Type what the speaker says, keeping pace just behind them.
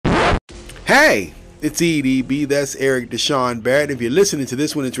Hey, it's EDB. That's Eric Deshaun Barrett. If you're listening to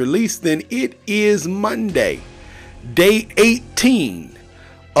this when it's released, then it is Monday, day 18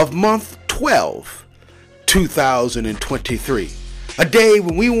 of month 12, 2023. A day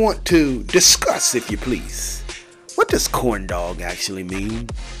when we want to discuss, if you please, what does corn dog actually mean?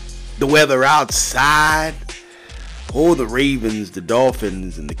 The weather outside, or the Ravens, the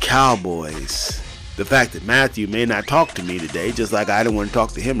Dolphins, and the Cowboys. The fact that Matthew may not talk to me today, just like I didn't want to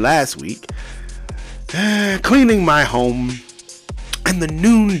talk to him last week. Cleaning my home, and the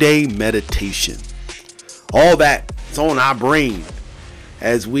noonday meditation. All that's on our brain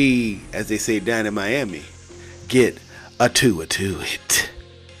as we, as they say down in Miami, get to it.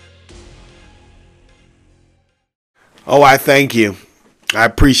 Oh, I thank you. I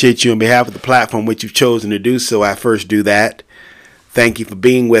appreciate you on behalf of the platform which you've chosen to do so. I first do that. Thank you for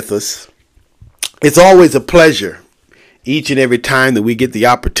being with us. It's always a pleasure each and every time that we get the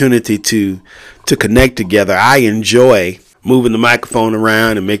opportunity to connect together. I enjoy moving the microphone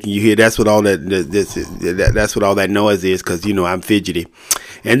around and making you hear. That's what all that's what all that noise is, because you know I'm fidgety.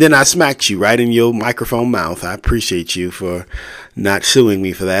 And then I smacked you right in your microphone mouth. I appreciate you for not suing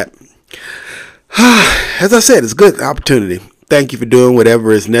me for that. As I said, it's a good opportunity. Thank you for doing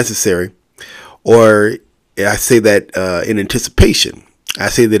whatever is necessary. Or I say that in anticipation. I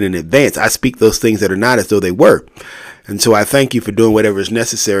say that in advance. I speak those things that are not as though they were. And so I thank you for doing whatever is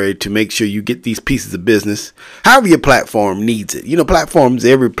necessary to make sure you get these pieces of business, however your platform needs it. You know, platforms,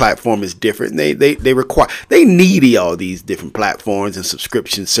 every platform is different. They needy all these different platforms and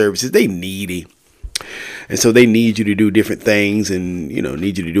subscription services. They needy. And so they need you to do different things and, you know,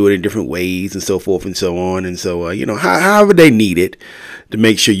 need you to do it in different ways and so forth and so on. And so, you know, however they need it to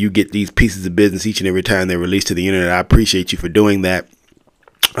make sure you get these pieces of business each and every time they're released to the internet. I appreciate you for doing that.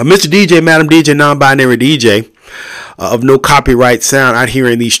 Mr. DJ, Madam DJ, non-binary DJ of No Copyright Sound out here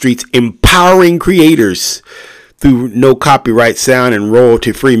in these streets, empowering creators through no copyright sound and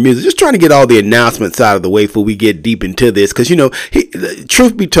royalty-free music. Just trying to get all the announcements out of the way before we get deep into this. Because, you know,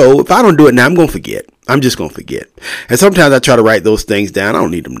 truth be told, if I don't do it now, I'm going to forget. I'm just going to forget. And sometimes I try to write those things down. I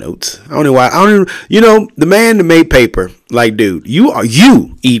don't need them notes. I don't know why. You know, the man that made paper, like, dude, you,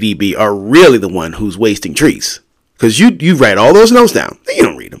 EDB, are really the one who's wasting trees. Because you write all those notes down. You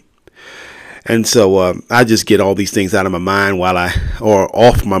don't read them. And so I just get all these things out of my mind or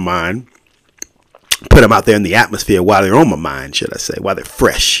off my mind. Put them out there in the atmosphere while they're on my mind, should I say, while they're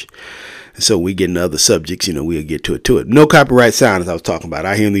fresh. And so we get into other subjects, you know, we'll get to it. No Copyright Sound, as I was talking about.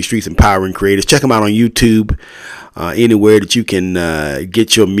 I hear in these streets, empowering creators. Check them out on YouTube, anywhere that you can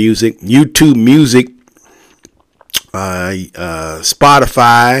get your music. YouTube Music,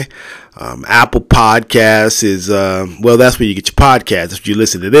 Spotify, Apple Podcasts is, well, that's where you get your podcasts. If you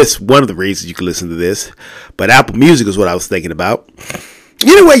listen to this, one of the reasons you can listen to this. But Apple Music is what I was thinking about.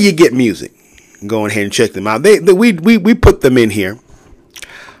 Anyway, you get music. Go ahead and check them out. We put them in here.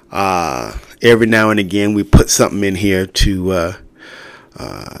 Every now and again, we put something in here to,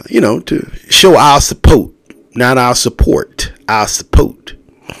 you know, to show our support, not our support, our support.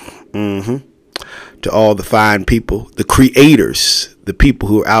 To all the fine people, the creators, the people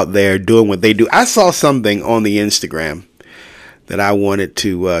who are out there doing what they do. I saw something on the Instagram that I wanted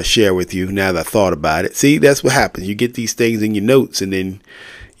to share with you now that I thought about it. See, that's what happens. You get these things in your notes and then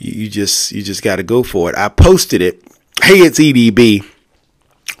you just got to go for it. I posted it. Hey, it's EDB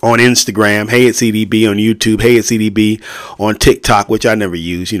on Instagram. Hey, it's EDB on YouTube. Hey, it's EDB on TikTok, which I never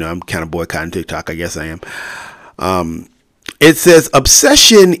use. You know, I'm kind of boycotting TikTok. I guess I am. It says,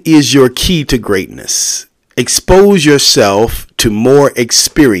 obsession is your key to greatness. Expose yourself to more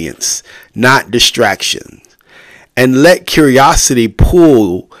experience, not distractions. And let curiosity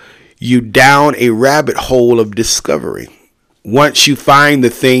pull you down a rabbit hole of discovery. Once you find the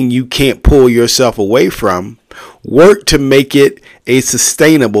thing you can't pull yourself away from, work to make it a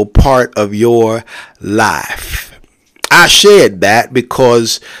sustainable part of your life. I shared that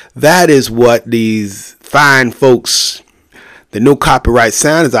because that is what these fine folks, the No Copyright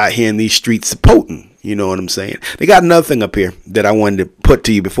Sound, is out here in these streets supporting. You know what I'm saying? They got another thing up here that I wanted to put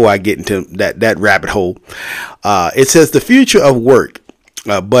to you before I get into that rabbit hole. It says the future of work.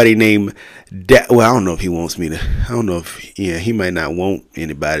 A buddy named well, I don't know if he wants me to. I don't know if he might not want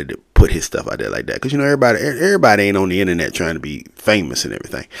anybody to put his stuff out there like that, because you know everybody ain't on the internet trying to be famous and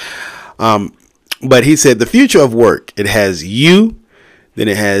everything. But he said the future of work. It has you, then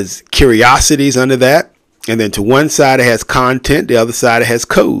it has curiosities under that. And then to one side, it has content. The other side, it has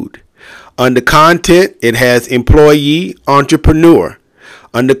code. Under content, it has employee, entrepreneur.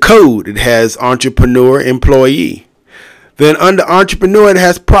 Under code, it has entrepreneur, employee. Then under entrepreneur, it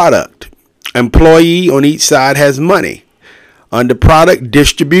has product. Employee on each side has money. Under product,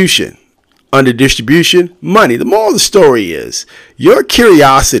 distribution. under distribution, money. The moral of the story is your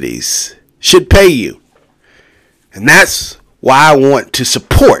curiosities should pay you. And that's why I want to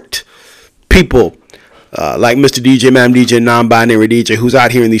support people like Mr. DJ, Madam DJ, non-binary DJ, who's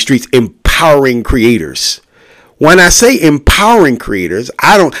out here in these streets empowering creators. When I say empowering creators,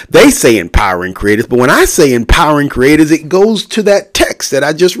 they say empowering creators, but when I say empowering creators, it goes to that text that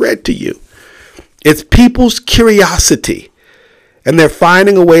I just read to you. It's people's curiosity, and they're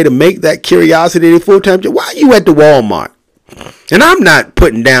finding a way to make that curiosity their full-time job. Why are you at the Walmart? And I'm not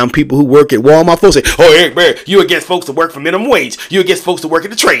putting down people who work at Walmart. Folks say, oh, hey, man, you against folks that work for minimum wage. You against folks that work at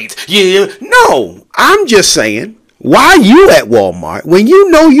the trades. Yeah. No, I'm just saying, why you at Walmart when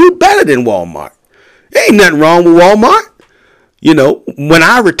you know you better than Walmart? There ain't nothing wrong with Walmart. You know, when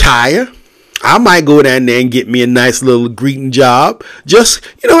I retire, I might go down there and get me a nice little greeting job. Just,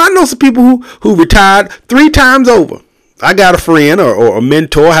 I know some people who retired 3 times over. I got a friend or a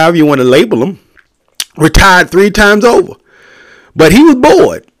mentor, however you want to label them, retired 3 times over. But he was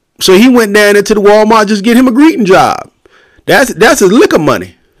bored. So he went down into the Walmart just get him a greeting job. That's his liquor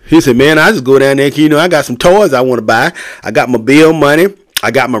money. He said, man, I just go down there. I got some toys I want to buy. I got my bill money.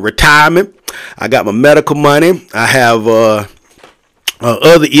 I got my retirement. I got my medical money. I have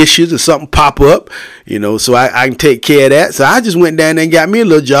other issues if something pop up, so I can take care of that. So I just went down there and got me a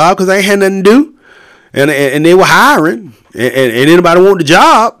little job because I ain't had nothing to do. And they were hiring and anybody wanted the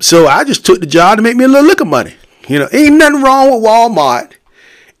job. So I just took the job to make me a little liquor money. Ain't nothing wrong with Walmart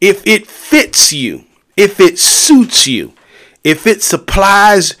if it fits you, if it suits you, if it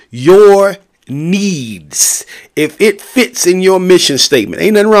supplies your needs, if it fits in your mission statement.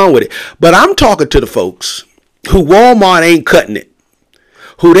 Ain't nothing wrong with it. But I'm talking to the folks who Walmart ain't cutting it,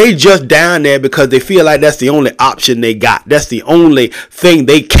 who they just down there because they feel like that's the only option they got. That's the only thing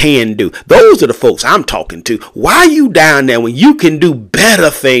they can do. Those are the folks I'm talking to. Why are you down there when you can do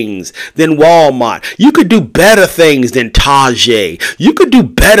better things than Walmart? You could do better things than Target. You could do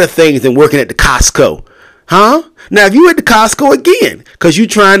better things than working at the Costco. Huh? Now, if you at the Costco again, because you're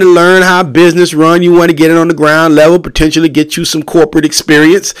trying to learn how business run, you want to get it on the ground level, potentially get you some corporate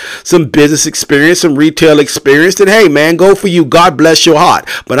experience, some business experience, some retail experience, then hey, man, go for you. God bless your heart.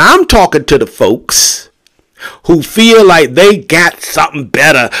 But I'm talking to the folks who feel like they got something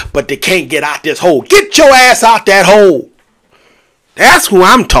better, but they can't get out this hole. Get your ass out that hole. That's who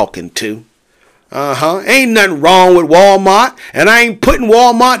I'm talking to. Ain't nothing wrong with Walmart, and I ain't putting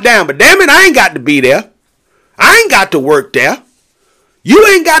Walmart down, but damn it, I ain't got to be there. I ain't got to work there. You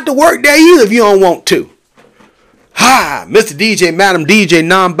ain't got to work there either if you don't want to. Hi, Mr. DJ, Madam DJ,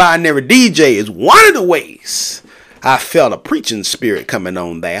 non-binary DJ is one of the ways I felt a preaching spirit coming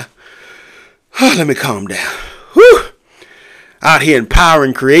on there. Let me calm down. Whew. Out here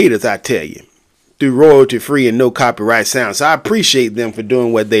empowering creators, I tell you, through royalty-free and no copyright sound. So I appreciate them for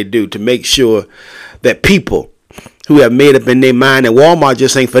doing what they do to make sure that people who have made up in their mind that Walmart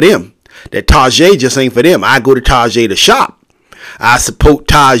just ain't for them, that Target just ain't for them. I go to Target to shop. I support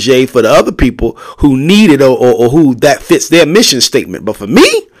Target for the other people who need it or who that fits their mission statement. But for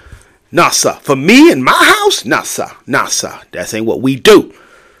me, nah, sir. For me in my house, nah, sir. Nah, sir. That ain't what we do.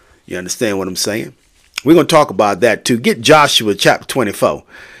 You understand what I'm saying? We're going to talk about that too. Get Joshua chapter 24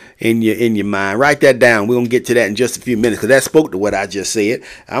 in your mind. Write that down. We're going to get to that in just a few minutes because that spoke to what I just said.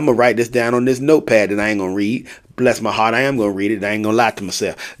 I'm going to write this down on this notepad that I ain't going to read. Bless my heart, I am going to read it. I ain't going to lie to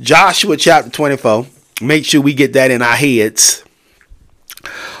myself. Joshua chapter 24. Make sure we get that in our heads.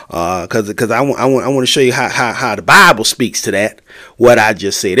 Because I want to show you how the Bible speaks to that. What I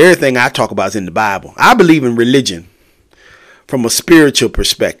just said. Everything I talk about is in the Bible. I believe in religion from a spiritual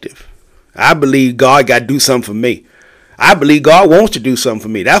perspective. I believe God got to do something for me. I believe God wants to do something for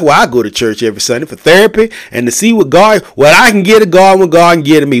me. That's why I go to church every Sunday, for therapy and to see what I can get of God, what God can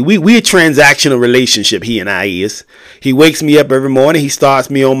get of me. We a transactional relationship, he and I is. He wakes me up every morning. He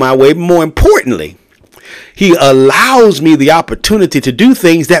starts me on my way. But more importantly, he allows me the opportunity to do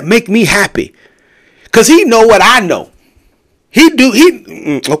things that make me happy. Because he know what I know.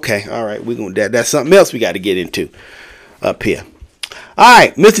 Okay, all right. That's something else we got to get into up here. All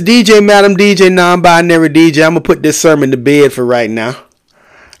right, Mr. DJ, Madam DJ, non-binary DJ. I'm going to put this sermon to bed for right now.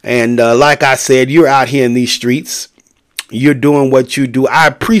 And like I said, you're out here in these streets. You're doing what you do. I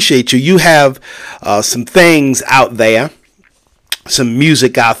appreciate you. You have some things out there, some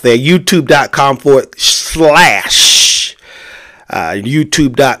music out there. YouTube.com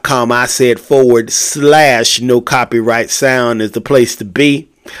YouTube.com. I said / no copyright sound is the place to be.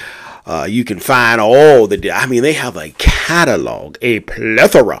 You can find they have a catalog, a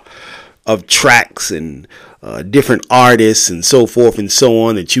plethora of tracks and different artists and so forth and so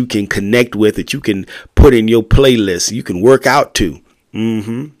on that you can connect with, that you can put in your playlist, you can work out to.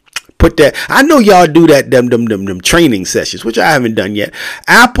 Put that. I know y'all do that. Them training sessions, which I haven't done yet.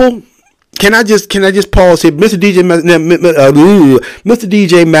 Apple. Can I just pause here, Mr. DJ,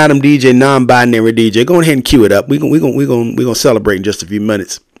 Madam DJ, non-binary DJ? Go ahead and cue it up. We gonna celebrate in just a few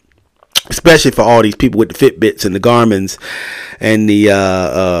minutes. Especially for all these people with the Fitbits and the Garmins and the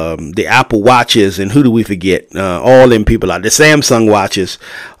Apple Watches, and who do we forget? All them people out, the Samsung watches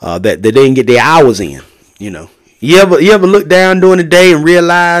that they didn't get their hours in. You know, you ever look down during the day and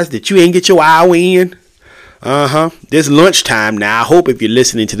realize that you ain't get your hour in? This lunchtime now. I hope if you're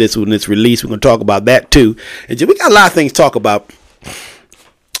listening to this when it's released, we're gonna talk about that too. And we got a lot of things to talk about.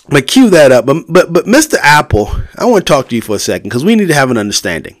 But cue that up. But Mr. Apple, I want to talk to you for a second because we need to have an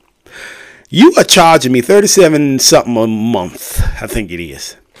understanding. You are charging me $37 something a month, I think it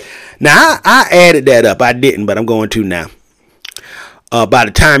is. Now, I added that up. I didn't, but I'm going to now. By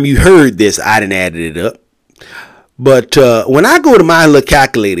the time you heard this, I didn't add it up. But when I go to my little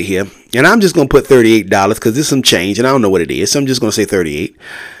calculator here, and I'm just going to put $38 because there's some change, and I don't know what it is, so I'm just going to say 38.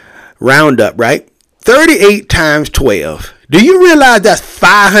 Round up, right? 38 times 12. Do you realize that's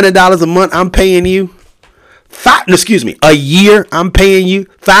 $500 a month I'm paying you? A year I'm paying you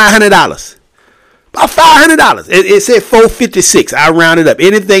 $500. About $500. It said $456. I rounded up.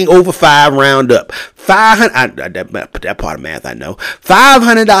 Anything over $5, round up. $500. That part of math I know.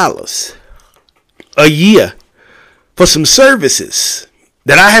 $500 a year for some services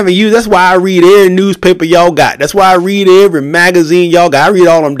that I haven't used. That's why I read every newspaper y'all got. That's why I read every magazine y'all got. I read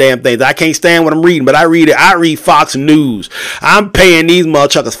all them damn things. I can't stand what I'm reading, but I read it. I read Fox News. I'm paying these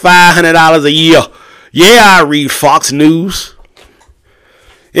motherfuckers $500 a year. Yeah, I read Fox News.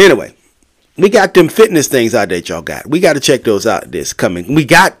 Anyway. We got them fitness things out there y'all got. We got to check those out this coming. We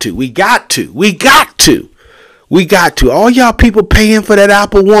got to. All y'all people paying for that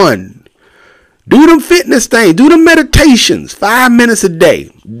Apple One. Do them fitness things. Do them meditations. 5 minutes a day.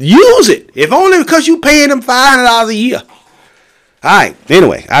 Use it. If only because you paying them $500 a year. All right.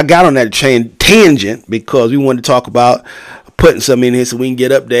 Anyway, I got on that tangent because we wanted to talk about putting something in here so we can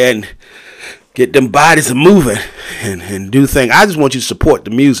get up there and get them bodies moving and do things. I just want you to support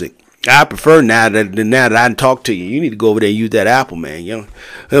the music. I prefer now that I done talk to you. You need to go over there and use that Apple, man. You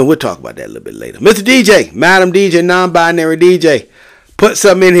know, we'll talk about that a little bit later. Mr. DJ, Madam DJ, non-binary DJ, put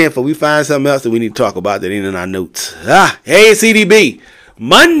something in here for we find something else that we need to talk about that ain't in our notes. Hey, CDB,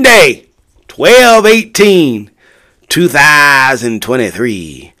 Monday,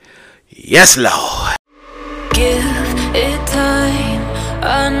 12/18/2023. Yes, Lord. Give it time.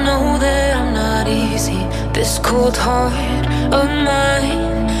 I know that I'm not easy. This cold heart of mine.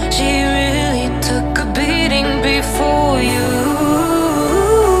 She really took a beating before you.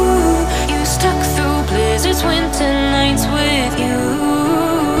 You stuck through blizzards, winter nights with you.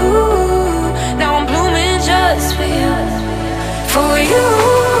 Now I'm blooming just for you. For you.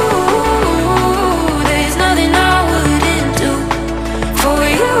 There's nothing I wouldn't do. For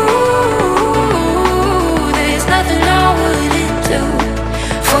you. There's nothing I wouldn't do.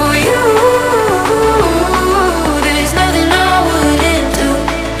 For you.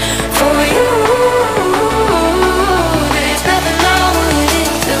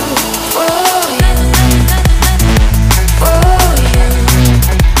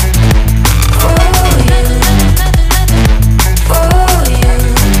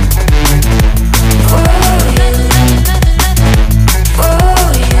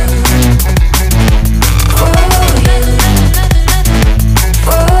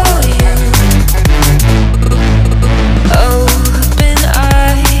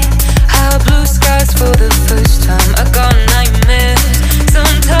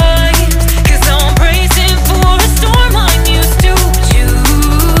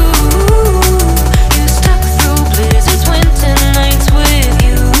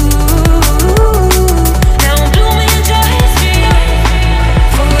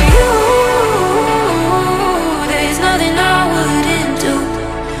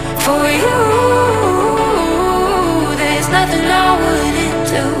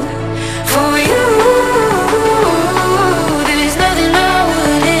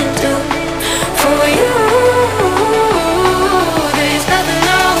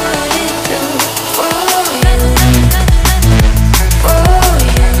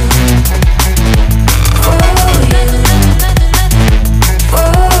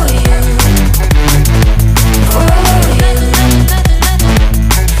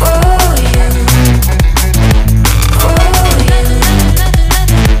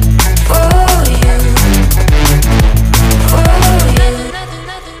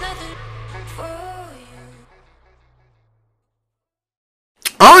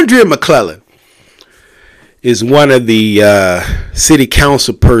 Andrea McClellan is one of the city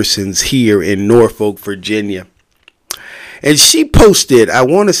council persons here in Norfolk, Virginia. And she posted, I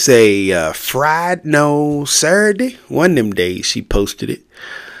want to say Saturday, one of them days she posted it.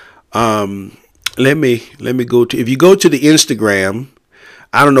 Let me go to, if you go to the Instagram,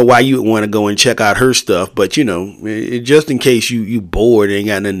 I don't know why you would want to go and check out her stuff, but you know, just in case you bored and ain't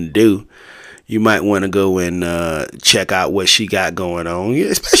got nothing to do, you might want to go and check out what she got going on.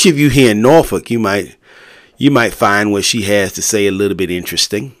 Especially if you're here in Norfolk, you might find what she has to say a little bit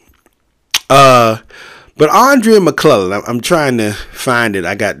interesting. But Andrea McClellan, I'm trying to find it.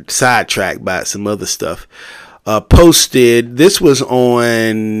 I got sidetracked by some other stuff. Posted, this was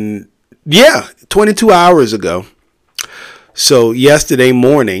on, 22 hours ago. So yesterday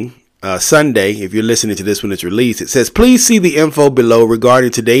morning, Sunday, if you're listening to this when it's released, it says, please see the info below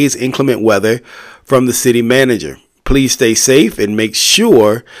regarding today's inclement weather from the city manager. Please stay safe and make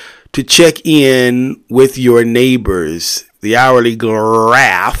sure to check in with your neighbors. The hourly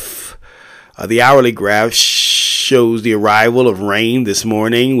graph shows the arrival of rain this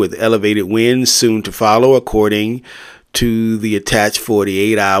morning with elevated winds soon to follow, according to the attached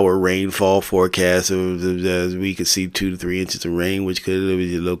 48-hour rainfall forecast. We could see 2 to 3 inches of rain, which could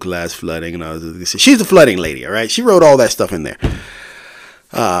be localized flooding and all this. She's a flooding lady, all right? She wrote all that stuff in there.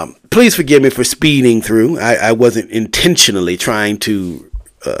 Please forgive me for speeding through. I wasn't intentionally trying to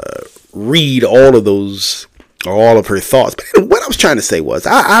read all of those or all of her thoughts. But what I was trying to say was,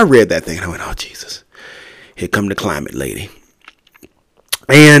 I read that thing and I went, oh, Jesus, here come the climate lady.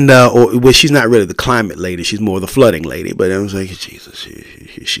 And, well, she's not really the climate lady. She's more the flooding lady. But I was like, Jesus,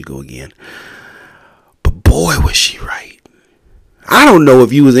 here she go again. But boy, was she right. I don't know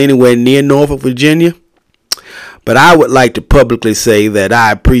if you was anywhere near Norfolk, Virginia, but I would like to publicly say that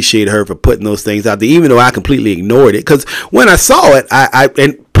I appreciate her for putting those things out there, even though I completely ignored it. Because when I saw it,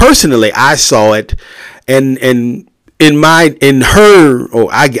 and personally, I saw it, and I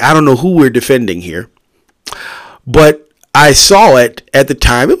don't know who we're defending here, but I saw it at the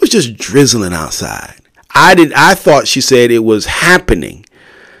time. It was just drizzling outside. I thought she said it was happening.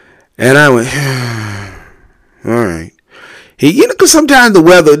 And I went, all right. Because sometimes the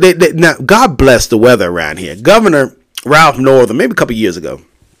weather, now, God bless the weather around here. Governor Ralph Northam, maybe a couple years ago,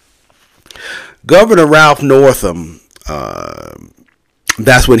 Governor Ralph Northam,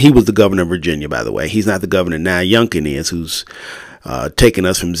 that's when he was the governor of Virginia, by the way. He's not the governor now. Youngkin is, who's taking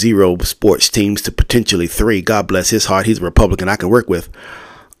us from 0 sports teams to potentially 3. God bless his heart. He's a Republican I can work with.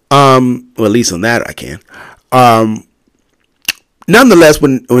 Well, at least on that I can. Nonetheless,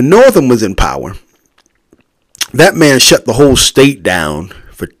 when Northam was in power, that man shut the whole state down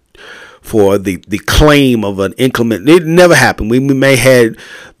for the claim of an inclement. It never happened. We may had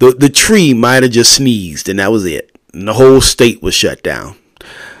the tree might have just sneezed and that was it. And the whole state was shut down.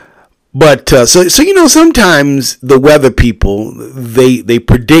 But so sometimes the weather people, they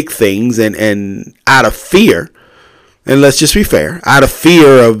predict things and out of fear, and let's just be fair, out of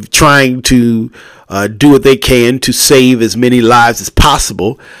fear of trying to do what they can to save as many lives as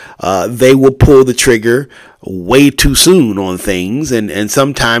possible, they will pull the trigger way too soon on things and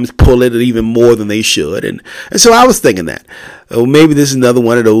sometimes pull it even more than they should. And so I was thinking that, maybe this is another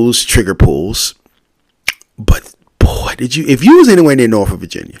one of those trigger pulls. But boy, if you was anywhere near Norfolk,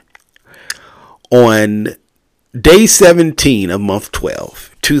 Virginia, on day 17 of month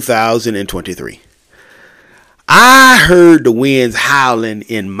 12, 2023, I heard the winds howling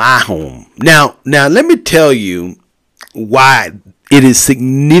in my home. Now let me tell you why it is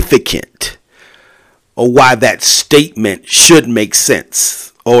significant, or why that statement should make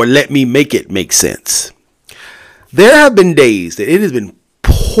sense, or let me make it make sense. There have been days that it has been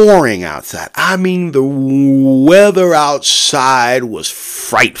pouring outside. I mean, the weather outside was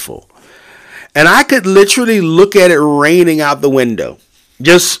frightful. And I could literally look at it raining out the window.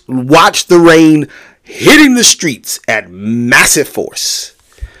 Just watch the rain hitting the streets at massive force.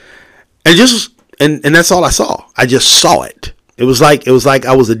 And that's all I saw. I just saw it. It was like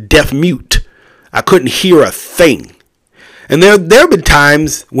I was a deaf mute. I couldn't hear a thing. And there have been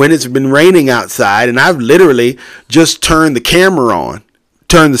times when it's been raining outside and I've literally just turned the camera on,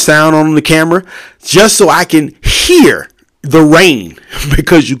 turned the sound on the camera just so I can hear the rain,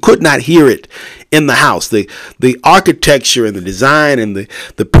 because you could not hear it in the house. The architecture and the design and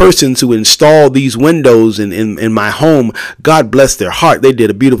the persons who installed these windows in my home, God bless their heart, they did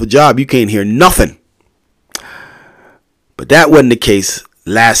a beautiful job. You can't hear nothing. But that wasn't the case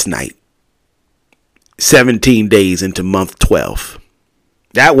last night, 17 days into month 12.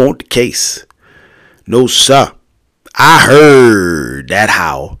 That wasn't the case. No, sir. I heard that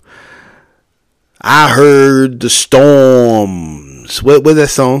howl. I heard the storms. What was that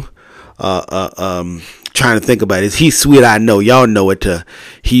song? trying to think about it. It's He's Sweet, I Know. Y'all know it.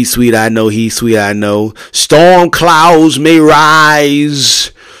 He's sweet, I know. He's sweet, I know. Storm clouds may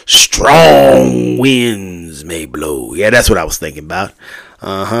rise, strong winds may blow. Yeah, that's what I was thinking about.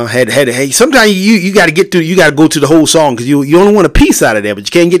 Hey, sometimes you got to get through. You got to go to the whole song because you only want a piece out of there, but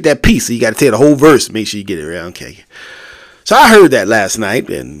you can't get that piece. So you got to take the whole verse. Make sure you get it around. Okay. So I heard that last night,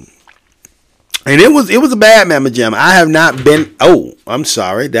 and it was a bad Mamma Jamma. I have not been. Oh, I'm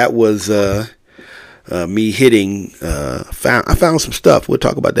sorry. That was me hitting. I found some stuff. We'll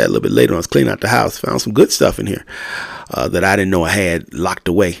talk about that a little bit later. I was cleaning out the house. Found some good stuff in here that I didn't know I had locked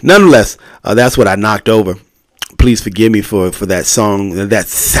away. Nonetheless, that's what I knocked over. Please forgive me for that song, that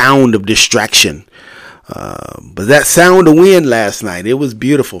sound of distraction. But that sound of wind last night, it was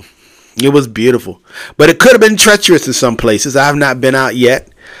beautiful. It was beautiful. But it could have been treacherous in some places. I have not been out yet.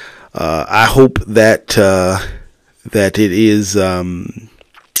 I hope that that it is that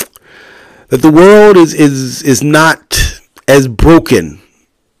the world is not as broken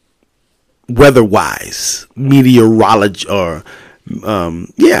weather-wise, meteorology or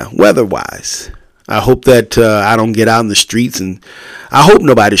weather-wise. I hope that I don't get out in the streets, and I hope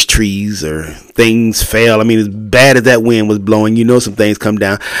nobody's trees or things fail. I mean, as bad as that wind was blowing, some things come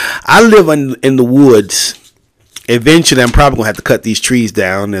down. I live in the woods. Eventually, I'm probably going to have to cut these trees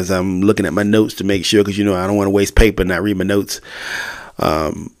down as I'm looking at my notes to make sure, because, I don't want to waste paper and not read my notes.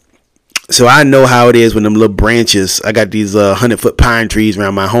 So I know how it is when them little branches, I got these 100-foot pine trees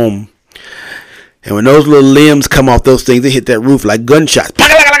around my home. And when those little limbs come off those things, they hit that roof like gunshots.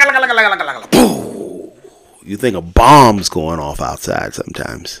 You think a bomb's going off outside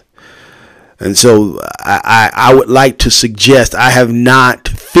sometimes. And so I would like to suggest I do not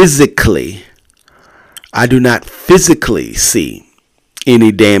physically see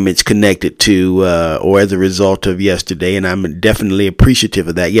any damage connected to or as a result of yesterday. And I'm definitely appreciative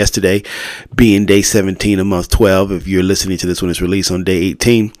of that. Yesterday being day 17 of month 12. If you're listening to this when it's released on day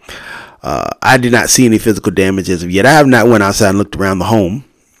 18, I did not see any physical damage as of yet. I have not went outside and looked around the home.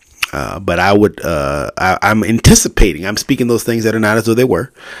 But I'm anticipating, I'm speaking those things that are not as though they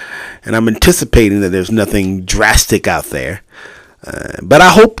were, and I'm anticipating that there's nothing drastic out there. But I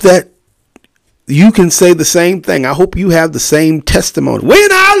hope that you can say the same thing. I hope you have the same testimony.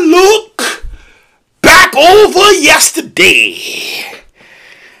 When I look back over yesterday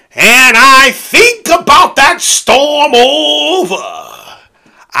and I think about that storm over,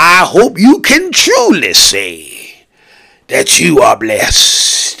 I hope you can truly say that you are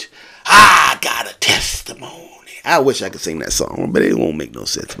blessed. I got a testimony. I wish I could sing that song, but it won't make no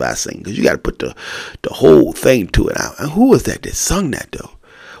sense if I sing, because you got to put the whole thing to it. And who was that sung that, though?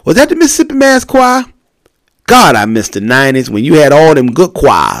 Was that the Mississippi Mass Choir? God, I missed the 90s when you had all them good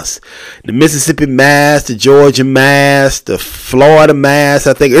choirs. The Mississippi Mass, the Georgia Mass, the Florida Mass.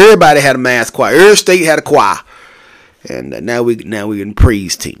 I think everybody had a mass choir. Every state had a choir. And now we're in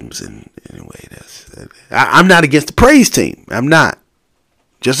praise teams. And anyway, I'm not against the praise team. I'm not.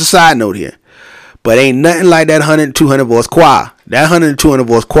 Just a side note here. But ain't nothing like that 100 and 200 voice choir. That 100 and 200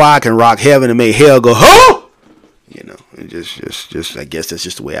 voice choir can rock heaven and make hell go, ho! And just I guess that's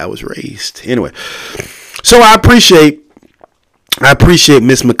just the way I was raised. Anyway, so I appreciate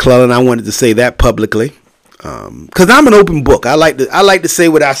Miss McClellan. I wanted to say that publicly. Because I'm an open book. I like to say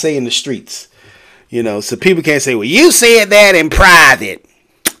what I say in the streets. So people can't say, well, you said that in private.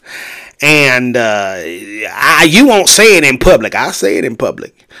 And you won't say it in public. I say it in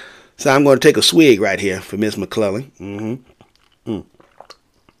public. So I'm going to take a swig right here for Miss McClellan.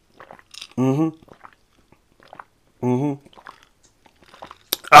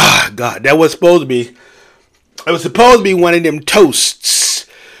 Ah, God, that was supposed to be. It was supposed to be one of them toasts.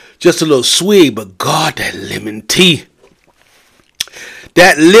 Just a little swig, but God, that lemon tea.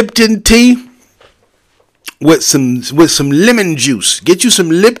 That Lipton tea. With some lemon juice. Get you some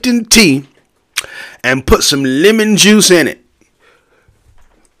Lipton tea and put some lemon juice in it.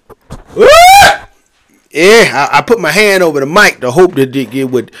 Yeah, I put my hand over the mic to hope that it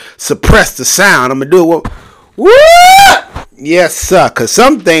would suppress the sound. I'm gonna do it. Yes, sir. Cause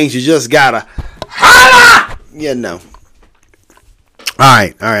some things you just gotta holla. All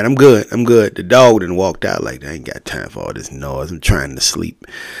right. I'm good. The dog done walked out like that. I ain't got time for all this noise. I'm trying to sleep.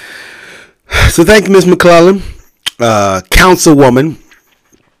 So thank you, Ms. McClellan, councilwoman,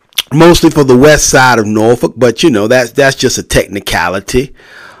 mostly for the west side of Norfolk, but that's just a technicality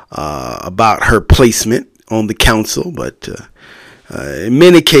about her placement on the council. But in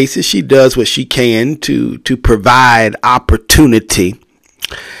many cases, she does what she can to provide opportunity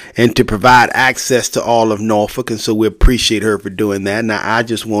and to provide access to all of Norfolk, and so we appreciate her for doing that. Now, I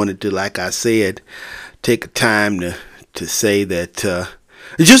just wanted to, like I said, take a time to say that.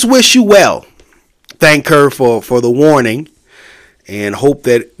 Just wish you well, thank her for the warning, and hope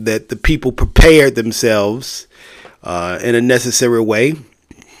that the people prepared themselves in a necessary way.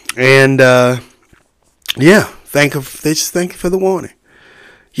 And thank her. They just thank you for the warning.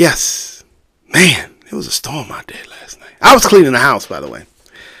 Yes, man, it was a storm out there last night. I was cleaning the house, by the way.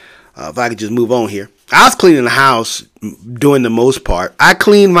 If I could just move on here. I was cleaning the house doing the most part. I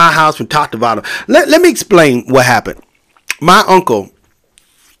cleaned my house from top to bottom. Let me explain what happened. My uncle,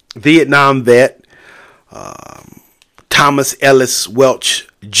 Vietnam vet, Thomas Ellis Welch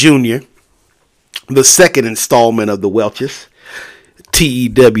Jr., the second installment of the Welches,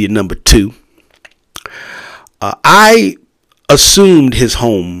 TEW number 2. I assumed his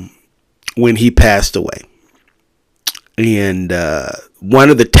home when he passed away. And one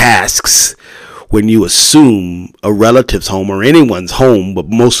of the tasks when you assume a relative's home, or anyone's home, but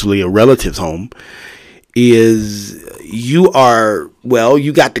mostly a relative's home, is you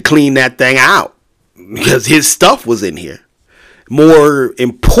got to clean that thing out because his stuff was in here. More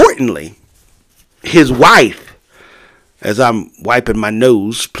importantly, his wife, as I'm wiping my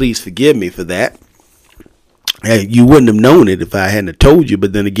nose, please forgive me for that. You wouldn't have known it if I hadn't told you,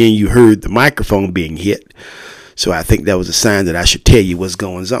 but then again, you heard the microphone being hit. So I think that was a sign that I should tell you what's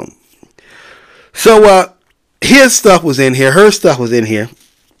going on. So his stuff was in here. Her stuff was in here.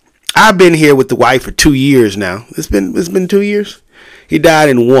 I've been here with the wife for 2 years now. It's been 2 years. He died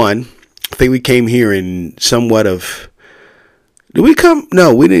in 1. I think we came here in somewhat of. Did we come?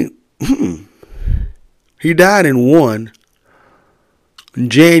 No, we didn't. He died in 1.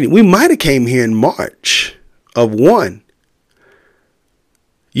 January. We might have came here in March of 1.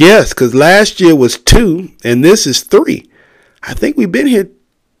 Yes, because last year was 2 and this is 3. I think we've been here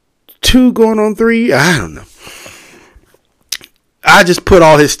 2 going on 3. I don't know. I just put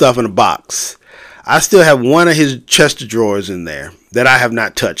all his stuff in a box. I still have one of his chest of drawers in there that I have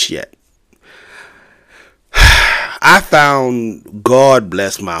not touched yet. I found, God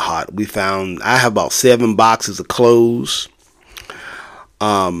bless my heart, I have about 7 boxes of clothes.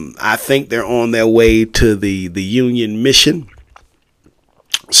 I think they're on their way to the Union Mission.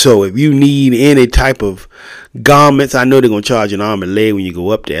 So if you need any type of garments, I know they're going to charge an arm and leg when you go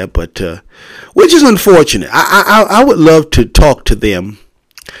up there, but which is unfortunate. I would love to talk to them,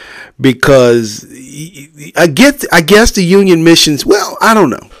 because I guess the Union Missions, well, I don't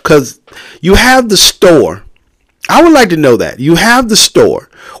know, because you have the store. I would like to know that. You have the store,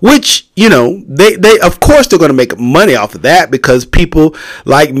 which, they of course they're going to make money off of that, because people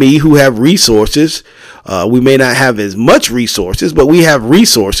like me who have resources, we may not have as much resources, but we have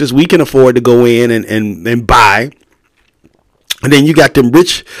resources. We can afford to go in and buy. And then you got them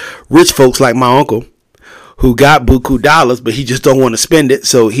rich folks like my uncle, who got buku dollars, but he just don't want to spend it.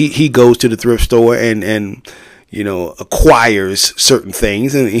 So he goes to the thrift store and acquires certain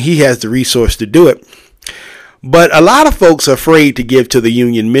things, and he has the resource to do it. But a lot of folks are afraid to give to the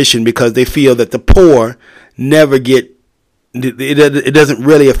Union Mission because they feel that the poor never get, it doesn't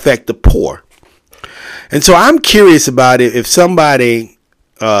really affect the poor. And so I'm curious about it. If somebody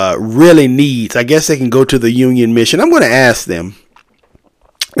really needs, I guess they can go to the Union Mission. I'm going to ask them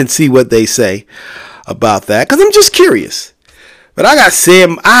and see what they say about that, because I'm just curious. But I have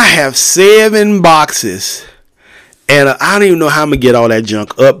 7 boxes, and I don't even know how I'm going to get all that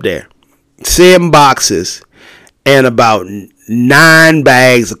junk up there. 7 boxes. And about 9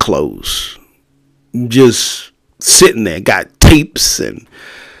 bags of clothes just sitting there. Got tapes, and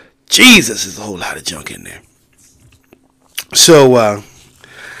Jesus, there's a whole lot of junk in there. So,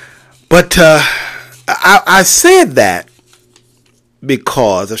 I said that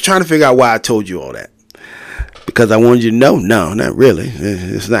because I was trying to figure out why I told you all that. Because I wanted you to know, no, not really.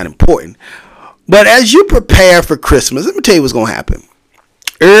 It's not important. But as you prepare for Christmas, let me tell you what's going to happen.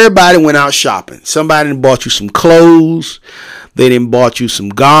 Everybody went out shopping. Somebody done bought you some clothes. They done bought you some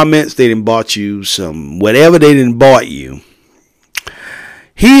garments. They done bought you some whatever they done bought you.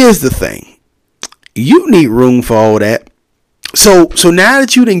 Here's the thing. You need room for all that. So now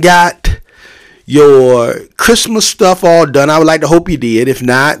that you done got your Christmas stuff all done, I would like to hope you did. If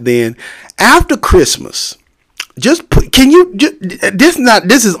not, then after Christmas, this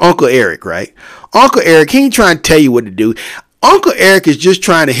is Uncle Eric, right? Uncle Eric, he ain't trying to tell you what to do. Uncle Eric is just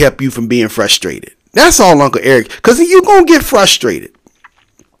trying to help you from being frustrated. That's all Uncle Eric, because you're going to get frustrated.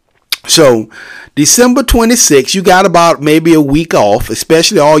 So December 26th, you got about maybe a week off,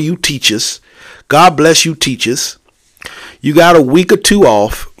 especially all you teachers. God bless you teachers. You got a week or 2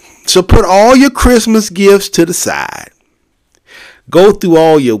 off. So put all your Christmas gifts to the side. Go through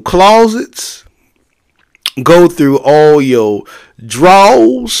all your closets. Go through all your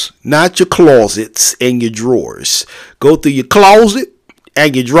drawers, not your closets and your drawers. Go through your closet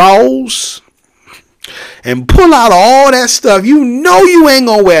and your drawers and pull out all that stuff you know you ain't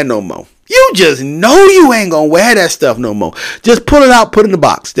gonna wear no more. You just know you ain't gonna wear that stuff no more. Just pull it out, put it in the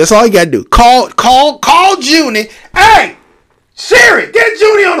box. That's all you gotta do. Call Junie. Hey, Siri, get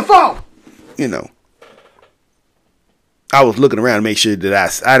Junie on the phone. You know. I was looking around to make sure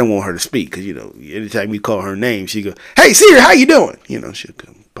that I didn't want her to speak, because, you know, anytime we call her name, she go, "Hey, Siri, how you doing?" You know, she'll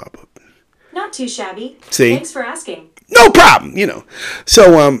come pop up. Not too shabby. See? Thanks for asking. No problem, you know.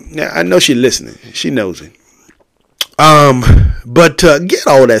 So, I know she's listening. She knows it. But get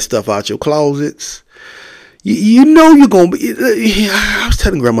all that stuff out your closets. You know you're going to be... I was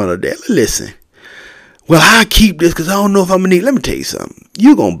telling Grandma the other day, listen, well, I keep this because I don't know if I'm going to need... Let me tell you something.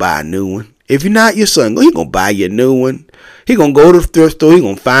 You're going to buy a new one. If you're not your son, he's going to buy you a new one. He's going to go to the thrift store. He's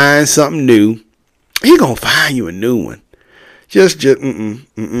going to find something new. He's going to find you a new one. Just,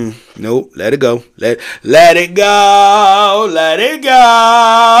 nope, let it go. Let it go. Let it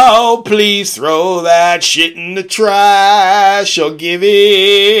go. Please throw that shit in the trash or give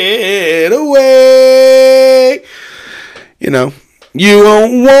it away. You know, you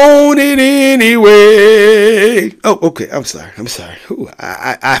won't want it anyway. Oh, okay, I'm sorry. Ooh,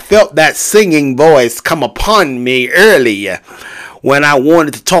 I felt that singing voice come upon me earlier, when I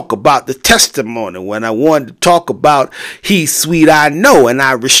wanted to talk about the testimony, when I wanted to talk about He's Sweet I Know, and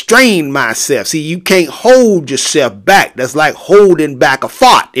I restrained myself. See, you can't hold yourself back. That's like holding back a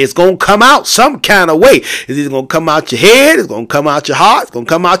fart. It's going to come out some kind of way. It's either going to come out your head, it's going to come out your heart, it's going to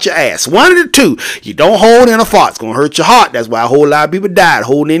come out your ass. One of the two. You don't hold in a fart. It's going to hurt your heart. That's why a whole lot of people died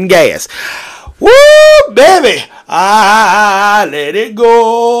holding in gas. Woo, baby. I let it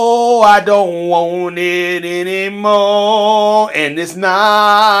go. I don't want it anymore. And it's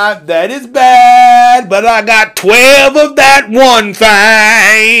not that it's bad, but I got 12 of that one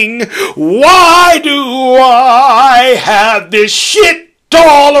thing. Why do I have this shit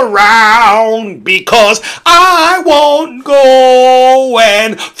all around? Because I won't go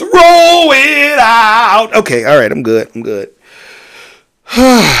and throw it out. Okay, all right, I'm good.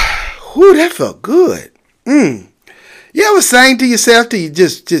 Whew, that felt good. You ever sang to yourself till you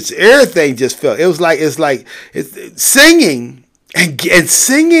just everything just felt? It's singing and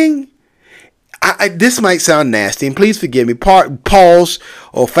singing. This might sound nasty, and please forgive me. Pause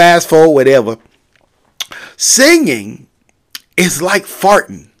or fast forward, whatever. Singing is like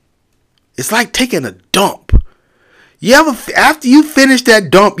farting. It's like taking a dump. You ever, after you finish that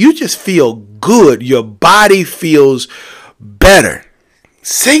dump, you just feel good. Your body feels better.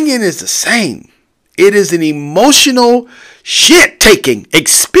 Singing is the same. It is an emotional shit-taking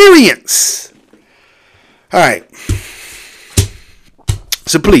experience. All right.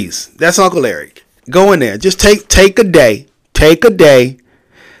 So please, that's Uncle Eric. Go in there. Just take a day. Take a day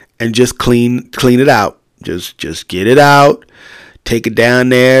and just clean it out. Just get it out. Take it down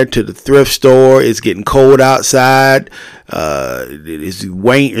there to the thrift store. It's getting cold outside. It's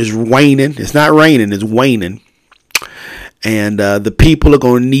waning. It's not raining. It's waning. And the people are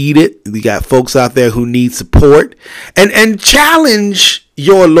going to need it. We got folks out there who need support. And challenge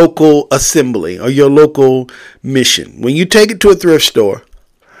your local assembly or your local mission. When you take it to a thrift store,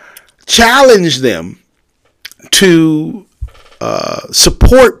 challenge them to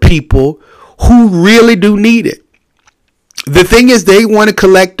support people who really do need it. The thing is, they want to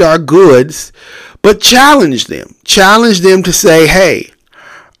collect our goods, but challenge them. Challenge them to say, hey,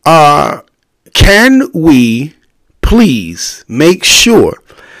 can we please make sure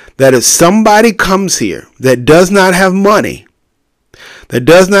that if somebody comes here that does not have money, that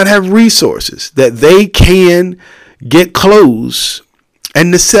does not have resources, that they can get clothes and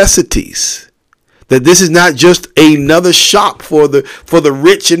necessities, that this is not just another shop for the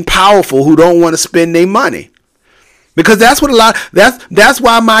rich and powerful who don't want to spend their money. Because that's what that's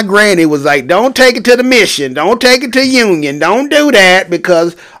why my granny was like, don't take it to the mission, don't take it to Union, don't do that,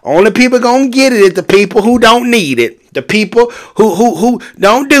 because only people gonna get it is the people who don't need it. The people who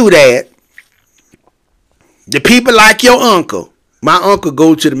don't do that. The people like your uncle. My uncle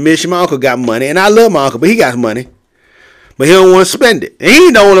go to the mission. My uncle got money, and I love my uncle, but he got money. But he don't want to spend it. And he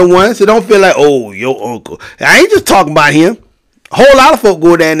ain't the only one, so don't feel like, oh, your uncle. I ain't just talking about him. A whole lot of folk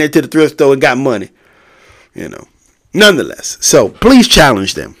go down there to the thrift store and got money. You know. Nonetheless, so please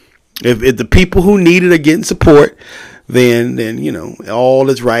challenge them. If the people who need it are getting support, then you know, all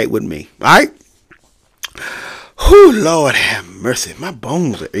is right with me. All right? Whew, Lord have mercy. My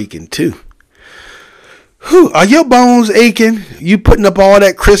bones are aching too. Whew, are your bones aching? You putting up all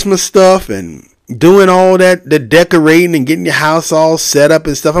that Christmas stuff and doing all that, the decorating and getting your house all set up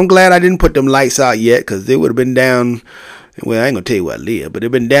and stuff. I'm glad I didn't put them lights out yet, because they would have been down Well, I ain't gonna tell you where I live, but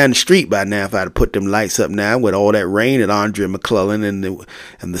they've been down the street by now if I'd have put them lights up now with all that rain that Andre McClellan and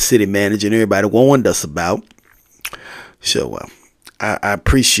the city manager and everybody warned us about. So I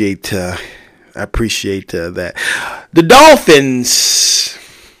appreciate that. The Dolphins.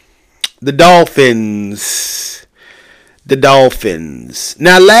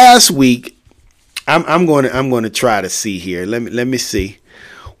 Now last week, I'm going to try to see here. Let me see.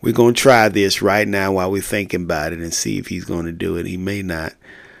 We're going to try this right now while we're thinking about it and see if he's going to do it. He may not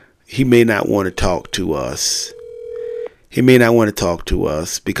want to talk to us. He may not want to talk to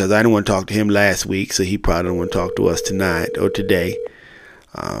us because I didn't want to talk to him last week, so he probably don't want to talk to us tonight or today.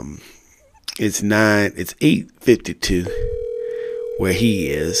 It's 8:52 where he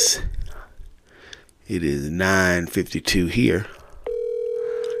is. It is 9:52 here.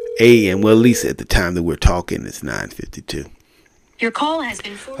 A.M. Well, at least at the time that we're talking, it's 9:52. Your call has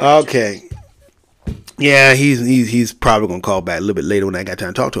been forwarded. Okay. Yeah, he's probably gonna call back a little bit later when I got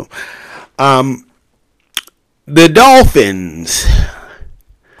time to talk to him. The Dolphins.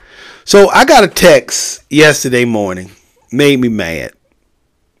 So I got a text yesterday morning. Made me mad.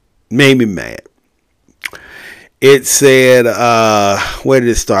 It said, where did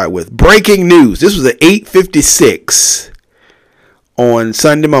it start with? Breaking news. This was at 8:56 on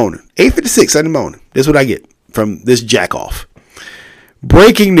Sunday morning. 8:56 Sunday morning. This is what I get from this jack off.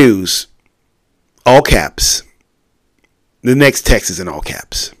 Breaking news. All caps. The next text is in all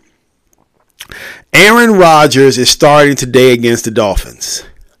caps. Aaron Rodgers is starting today against the Dolphins.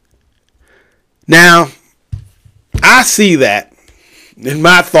 Now, I see that. And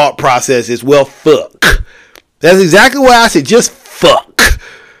my thought process is, well, fuck. That's exactly what I said. Just fuck.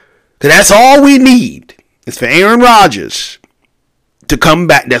 Because that's all we need. It's for Aaron Rodgers to come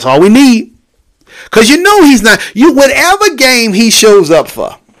back. That's all we need. Because you know he's not. Whatever game he shows up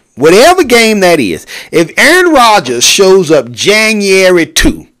for, whatever game that is, if Aaron Rodgers shows up January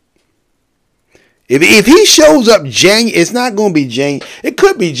 2, if he shows up it's not going to be January. It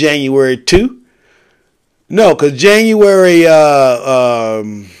could be January 2. No, because January,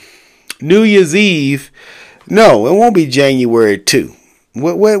 New Year's Eve. No, it won't be January 2.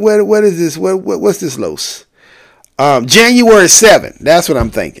 What is this? What's this, Los? January 7. That's what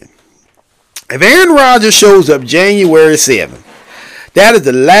I'm thinking. If Aaron Rodgers shows up January 7, that is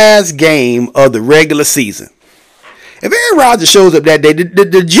the last game of the regular season. If Aaron Rodgers shows up that day,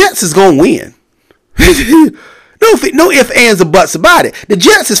 the Jets is going to win. No ifs, ands, or buts about it. The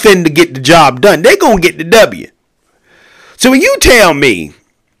Jets is finna to get the job done. They going to get the W. So when you tell me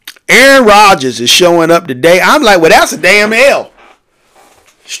Aaron Rodgers is showing up today, I'm like, well, that's a damn L.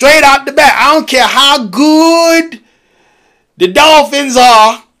 Straight out the back. I don't care how good the Dolphins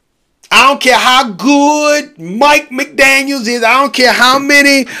are. I don't care how good Mike McDaniels is. I don't care how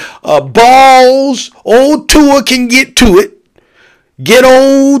many balls old Tua can get to it. Get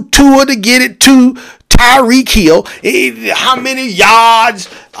old Tua to get it to Tyreek Hill. How many yards,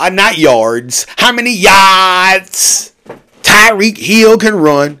 not yards, how many yards Tyreek Hill can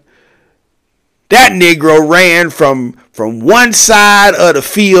run. That Negro ran from one side of the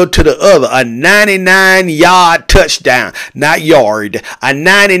field to the other. A 99-yard touchdown. Not yard. A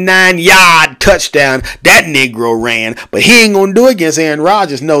 99-yard touchdown. That Negro ran. But he ain't going to do it against Aaron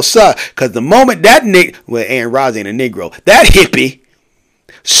Rodgers. No, sir. Because the moment that Aaron Rodgers ain't a Negro. That hippie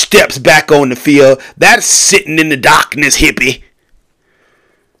steps back on the field. That sitting in the darkness hippie.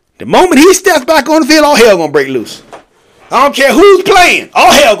 The moment he steps back on the field, all hell going to break loose. I don't care who's playing.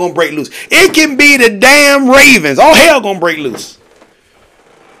 All hell gonna break loose. It can be the damn Ravens. All hell gonna break loose.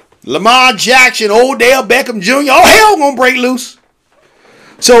 Lamar Jackson, Odell Beckham Jr. All hell gonna break loose.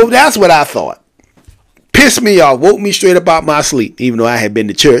 So that's what I thought. Pissed me off. Woke me straight up out my sleep. Even though I had been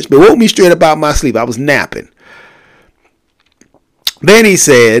to church. But woke me straight up out my sleep. I was napping. Then he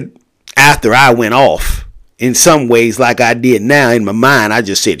said, after I went off, in some ways, like I did now in my mind, I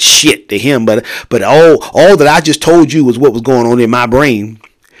just said shit to him. But all that I just told you was what was going on in my brain.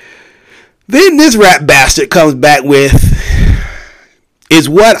 Then this rat bastard comes back with, is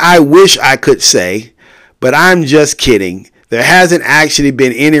what I wish I could say, but I'm just kidding. There hasn't actually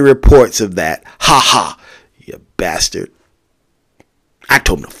been any reports of that. Ha ha, you bastard. I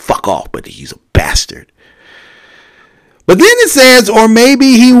told him to fuck off, but he's a bastard. But then it says, or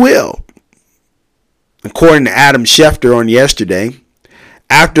maybe he will. According to Adam Schefter on yesterday,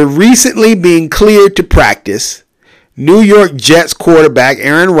 after recently being cleared to practice, New York Jets quarterback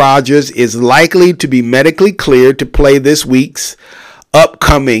Aaron Rodgers is likely to be medically cleared to play this week's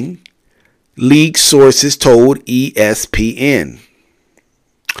upcoming, league sources told ESPN.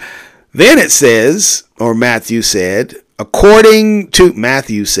 Then it says, or Matthew said, according to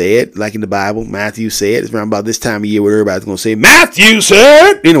Matthew said, like in the Bible, Matthew said, it's around about this time of year where everybody's going to say, Matthew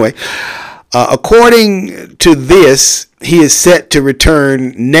said. Anyway, according to this, he is set to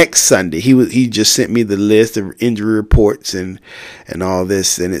return next Sunday. He just sent me the list of injury reports and all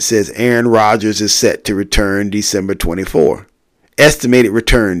this, and it says Aaron Rodgers is set to return December 24. Estimated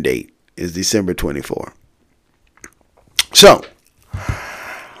return date is December 24. So,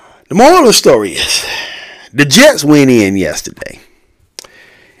 the moral of the story is, the Jets went in yesterday,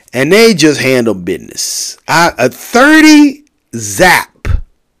 and they just handled business. A 30 zap.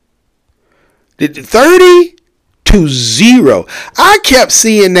 30-0. I kept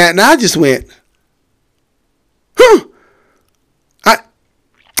seeing that, and I just went,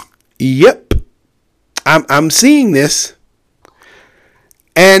 yep. I'm seeing this.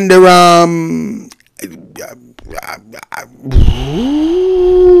 And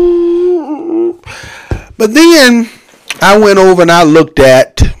but then I went over and I looked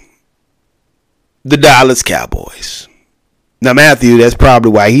at the Dallas Cowboys. Now, Matthew, that's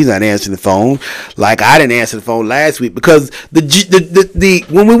probably why he's not answering the phone like I didn't answer the phone last week, because the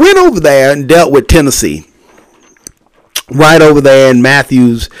when we went over there and dealt with Tennessee, right over there in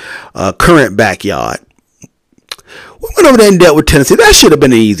Matthew's current backyard, we went over there and dealt with Tennessee. That should have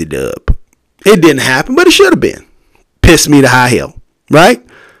been an easy dub. It didn't happen, but it should have been. Pissed me to high hell, right?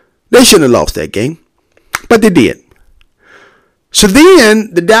 They shouldn't have lost that game, but they did. So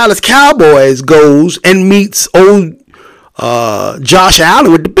then the Dallas Cowboys goes and meets old Josh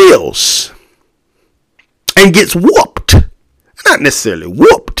Allen with the Bills and gets whooped. Not necessarily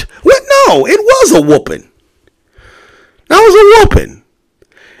whooped. What? No, it was a whooping. That was a whooping.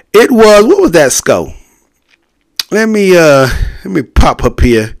 It was, what was that score? Let me pop up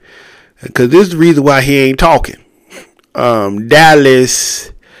here, because this is the reason why he ain't talking.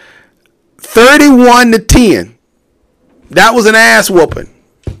 Dallas 31-10. That was an ass whooping.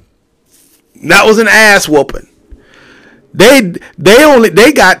 That was an ass whooping. They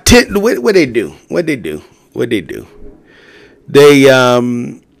got 10. What they do? They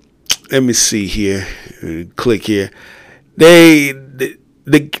let me see here. Click here. They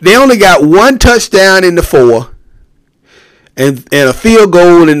only got one touchdown in the 4, and a field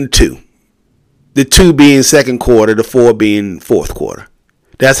goal in the 2. The 2 being second quarter, the 4 being fourth quarter.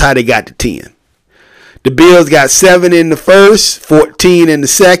 That's how they got to 10. The Bills got 7 in the first, 14 in the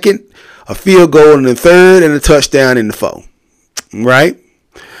second, a field goal in the third, and a touchdown in the 4. Right?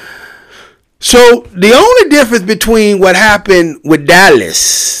 So the only difference between what happened with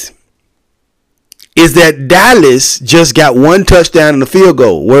Dallas is that Dallas just got one touchdown and a field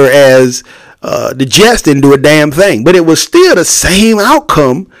goal, whereas the Jets didn't do a damn thing. But it was still the same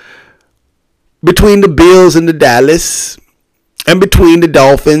outcome between the Bills and the Dallas, and between the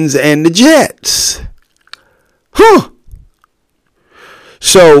Dolphins and the Jets.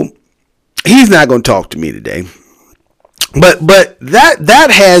 So he's not going to talk to me today. But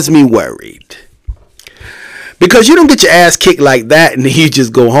that has me worried. Because you don't get your ass kicked like that and you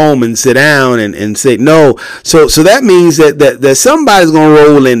just go home and sit down and say no. So that means that somebody's going to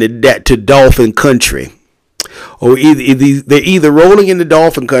roll into that to Dolphin country. Or they're either rolling into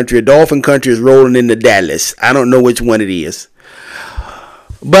Dolphin country or Dolphin country is rolling into Dallas. I don't know which one it is.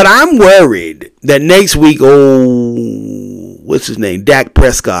 But I'm worried that next week, what's his name? Dak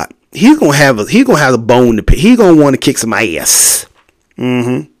Prescott. He's gonna have a bone to pick. He's gonna want to kick some ass.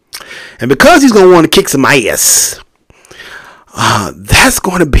 And because he's gonna want to kick some ass, that's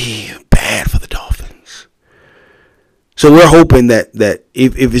gonna be bad for the Dolphins. So we're hoping that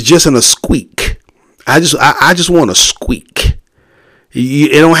if it's just in a squeak, I just want a squeak.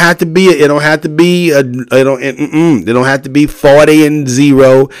 It don't have to be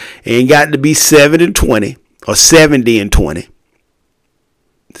 40-0. It ain't got to be 7-20 or 70-20.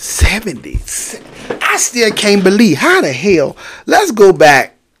 70. I still can't believe how the hell. Let's go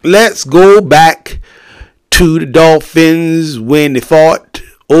back to the Dolphins when they fought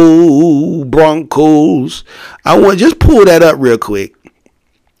Broncos. I want to just pull that up real quick.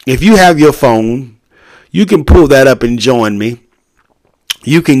 If you have your phone, you can pull that up and join me.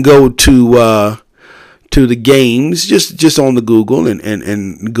 You can go to the games just on the Google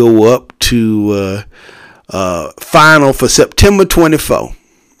and go up to final for September 24.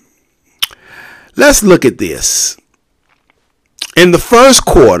 Let's look at this. In the first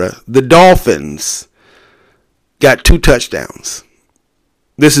quarter, the Dolphins got 2 touchdowns.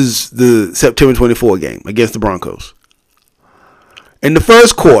 This is the September 24 game against the Broncos. In the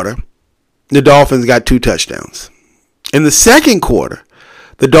first quarter, the Dolphins got 2 touchdowns. In the second quarter,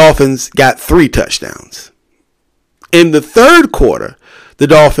 the Dolphins got 3 touchdowns. In the third quarter, the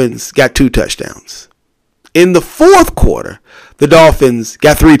Dolphins got 2 touchdowns. In the fourth quarter, the Dolphins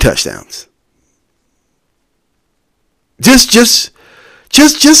got 3 touchdowns. Just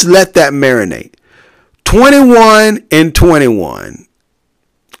let that marinate. 21-21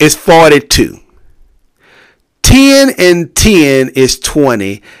 is 42. 10-10 is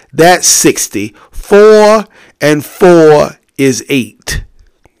 20. That's 60. 4-4 is 8.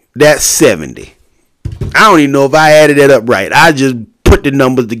 That's 70. I don't even know if I added that up right. I just put the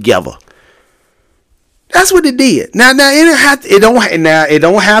numbers together. That's what it did. Now it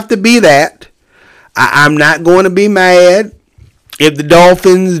don't have to be that. I'm not going to be mad if the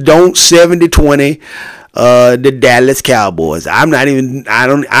Dolphins don't 70-20 the Dallas Cowboys. I'm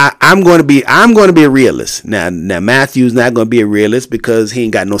going to be a realist. Now Matthew's not going to be a realist because he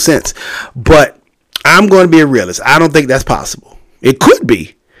ain't got no sense. But I'm going to be a realist. I don't think that's possible. It could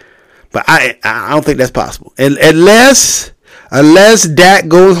be, but I don't think that's possible. And unless Dak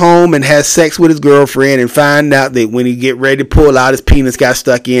goes home and has sex with his girlfriend and find out that when he get ready to pull out, his penis got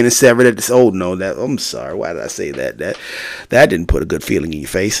stuck in and severed at this. Oh no, I'm sorry. Why did I say that? That didn't put a good feeling in your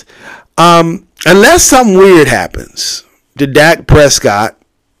face. Unless something weird happens to Dak Prescott,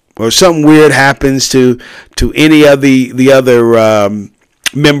 or something weird happens to any of the other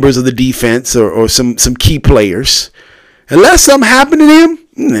members of the defense or some key players. Unless something happened to them,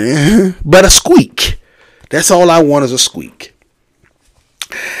 but a squeak. That's all I want is a squeak.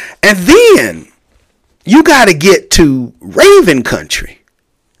 And then you got to get to Raven country.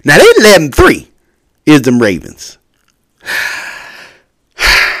 Now they 11-3 is them Ravens.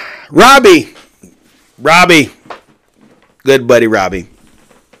 Robbie, good buddy Robbie.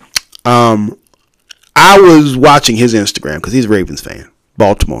 I was watching his Instagram because he's a Ravens fan.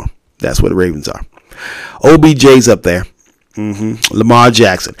 Baltimore, that's where the Ravens are. OBJ's up there. Lamar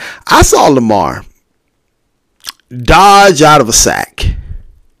Jackson. I saw Lamar dodge out of a sack,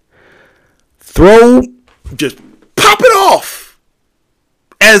 throw, just pop it off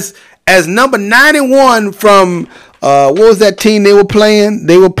as number 91 from what was that team they were playing?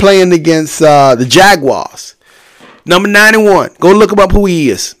 They were playing against the Jaguars. Number 91. Go look up who he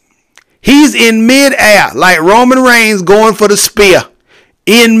is. He's in midair like Roman Reigns going for the spear.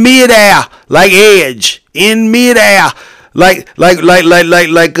 In midair like Edge. In midair. Like I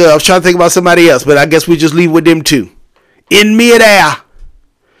was trying to think about somebody else, but I guess we just leave with them two. In midair,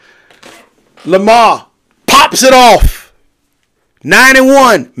 Lamar pops it off.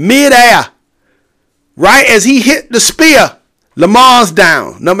 91 midair. Right as he hit the spear, Lamar's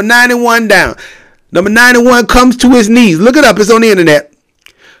down. Number 91 down. Number 91 comes to his knees. Look it up. It's on the internet.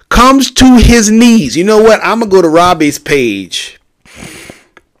 Comes to his knees. You know what? I'm going to go to Robbie's page.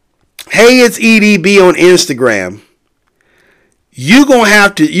 Hey, it's EDB on Instagram. You're going to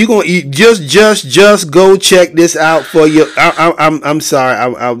have to, just go check this out for you. I'm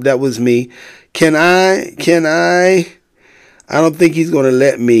sorry. That was me. Can I don't think he's going to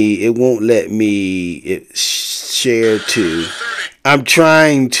let me. It won't let me share to. I'm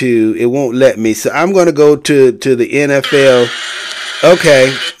trying to. It won't let me. So I'm going to go to the NFL.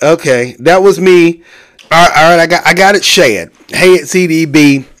 Okay. That was me. All right. I got it shared. Hey, it's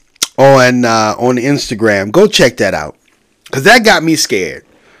CDB on Instagram. Go check that out. Because that got me scared.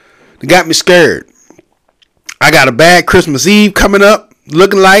 It got me scared. I got a bad Christmas Eve coming up.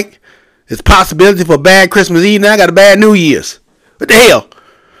 Looking like there's possibility for a bad Christmas Eve. Now I got a bad New Year's. What the hell?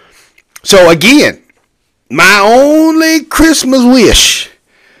 So again, my only Christmas wish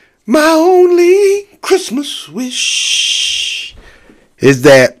is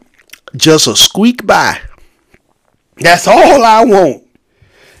that just a squeak by. That's all I want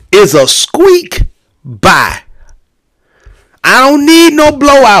is a squeak by. I don't need no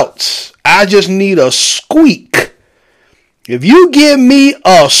blowouts. I just need a squeak. If you give me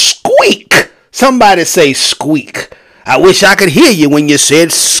a squeak, somebody say squeak. I wish I could hear you when you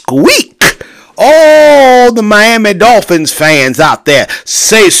said squeak. All the Miami Dolphins fans out there,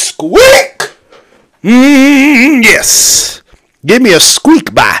 say squeak. Yes. Give me a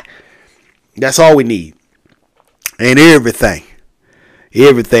squeak by. That's all we need. And everything's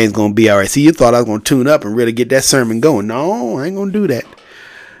going to be all right. See, you thought I was going to tune up and really get that sermon going. No, I ain't going to do that.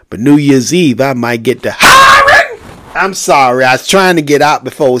 But New Year's Eve, I might get to hollering. I'm sorry. I was trying to get out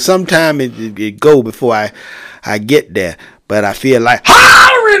before. Sometime it go before I get there. But I feel like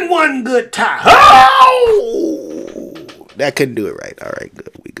hollering one good time. Oh! That couldn't do it right. All right,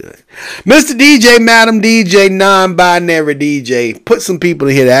 good. We good. Mr. DJ, Madam DJ, non-binary DJ. Put some people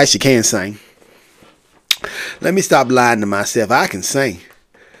in here that actually can sing. Let me stop lying to myself. I can sing.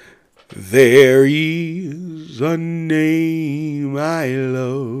 There is a name I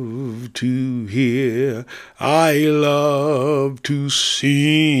love to hear. I love to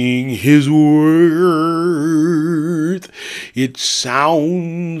sing his words. It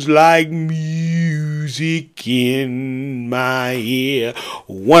sounds like music in my ear.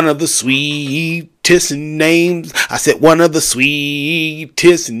 One of the sweetest names. I said one of the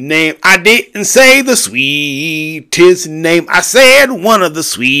sweetest names. I didn't say the sweetest name. I said one of the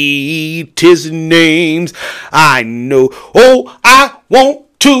sweetest names I know. Oh, I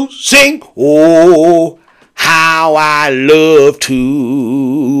want to sing. Oh, how I love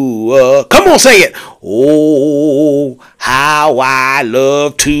to. Come on, say it. Oh, how I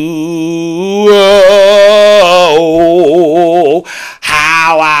love to. Oh,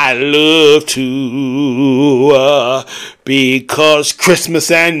 how I love to. Because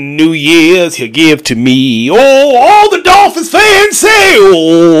Christmas and New Year's he'll give to me. Oh, all the Dolphins fans say,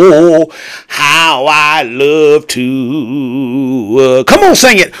 oh, how I love to. Come on,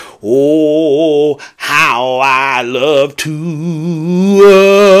 sing it. Oh, how I love to.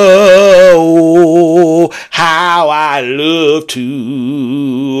 Oh, how I love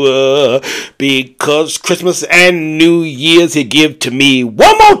to. Because Christmas and New Year's he give to me.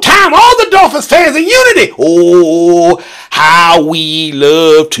 One more time, all the Dolphins fans in unity. Oh, how we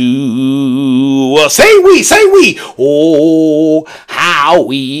love to. Say we, say we. Oh, how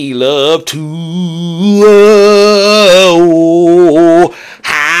we love to. Oh,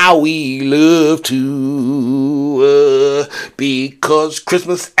 how we love to. Because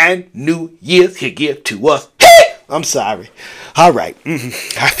Christmas and New Year's he give to us. Hey! I'm sorry. All right.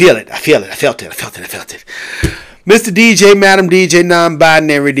 I feel it. I feel it. I felt it. I felt it. I felt it. Mr. DJ, Madam DJ,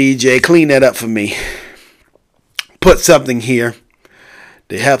 non-binary DJ, clean that up for me. Put something here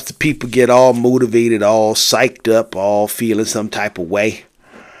that helps the people get all motivated, all psyched up, all feeling some type of way.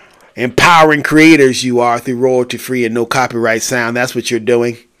 Empowering creators you are through royalty-free and no copyright sound. That's what you're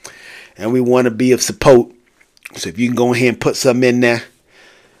doing. And we want to be of support. So if you can go ahead and put something in there,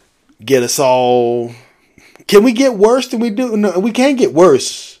 get us all. Can we get worse than we do? No, we can't get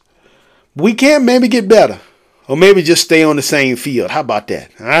worse. We can maybe get better. Or maybe just stay on the same field. How about that?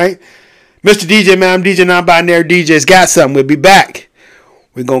 All right? Mr. DJ, man, DJ, non-binary DJ's got something. We'll be back.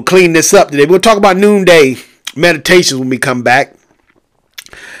 We're going to clean this up today. We'll talk about noonday meditations when we come back.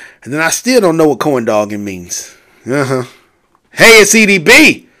 And then I still don't know what corn dogging means. Hey, it's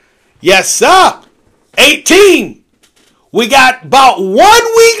EDB. Yes, sir. 18. We got about 1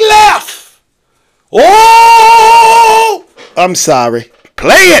 week left. Oh, I'm sorry.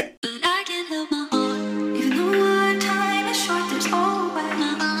 Play it.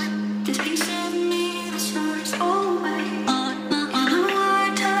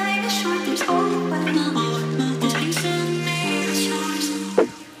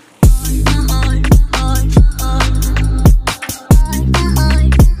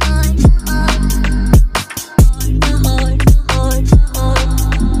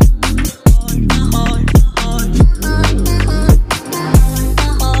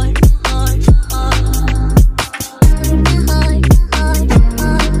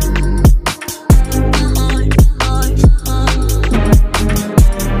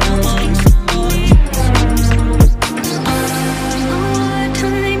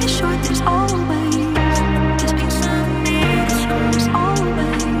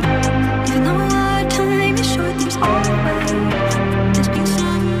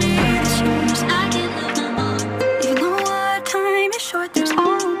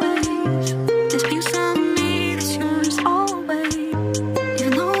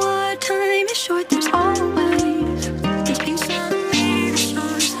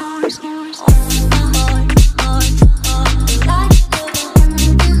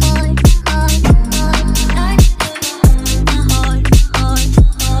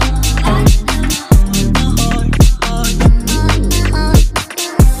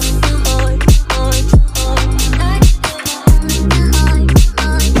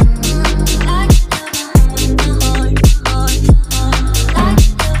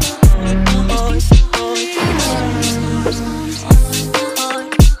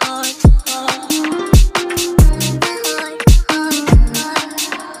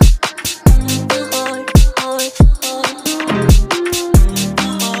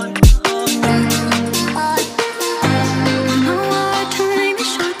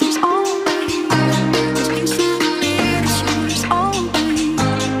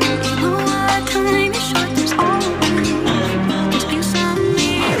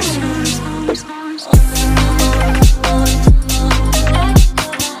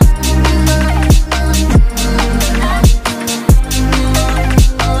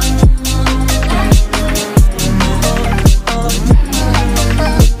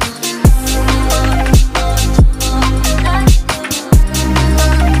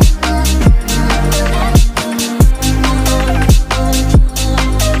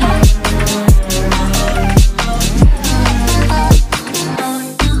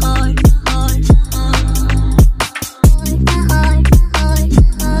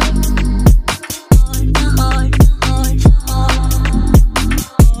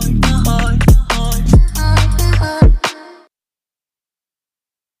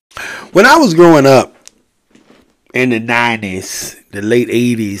 When I was growing up in the 90s, the late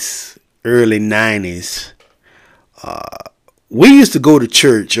 80s, early 90s, we used to go to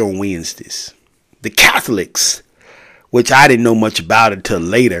church on Wednesdays. The Catholics, which I didn't know much about until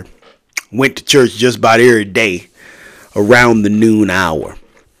later, went to church just about every day around the noon hour.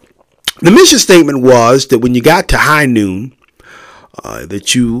 The mission statement was that when you got to high noon,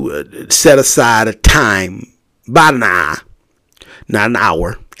 that you set aside a time, about an hour, not an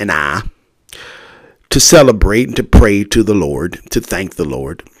hour, an hour, to celebrate and to pray to the Lord, to thank the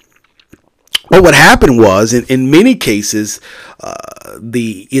Lord. Well, what happened was, in many cases,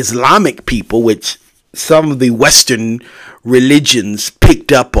 the Islamic people, which some of the Western religions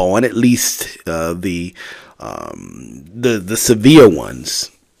picked up on, at least the severe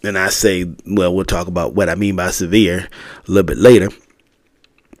ones. And I say, well, we'll talk about what I mean by severe a little bit later.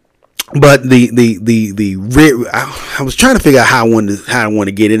 But I was trying to figure out how I want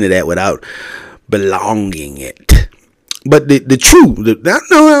to get into that without belonging it. But no, I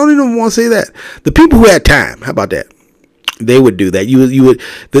don't even want to say that. The people who had time, how about that? They would do that. You would.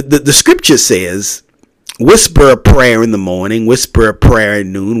 The scripture says, whisper a prayer in the morning, whisper a prayer at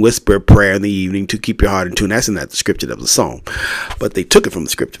noon, whisper a prayer in the evening to keep your heart in tune. That's not the scripture, that was a song. But they took it from the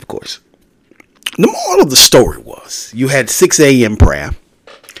scripture, of course. The moral of the story was you had 6 a.m. prayer,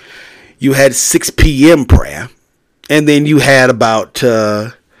 you had 6 p.m. prayer, and then you had about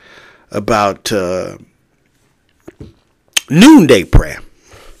noonday prayer.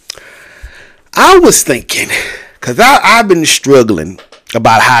 I was thinking, because I've been struggling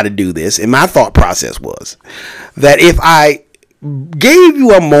about how to do this, and my thought process was that if I gave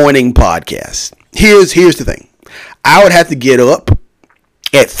you a morning podcast, here's the thing. I would have to get up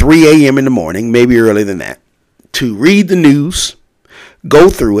at 3 a.m. in the morning, maybe earlier than that, to read the news, go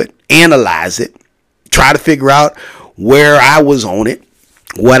through it, analyze it, try to figure out where I was on it,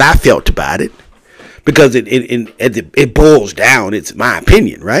 what I felt about it, because it boils down, it's my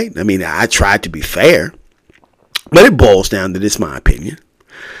opinion, right? I mean, I tried to be fair, but it boils down to it's my opinion.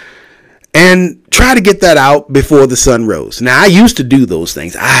 And try to get that out before the sun rose. Now, I used to do those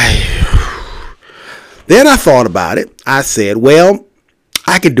things. Then I thought about it. I said, well,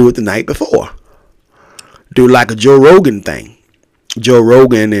 I could do it the night before. Do like a Joe Rogan thing. Joe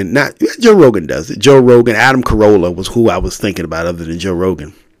Rogan, and not Joe Rogan does it. Joe Rogan, Adam Carolla was who I was thinking about other than Joe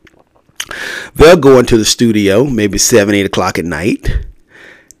Rogan. They'll go into the studio maybe 7, 8 o'clock at night,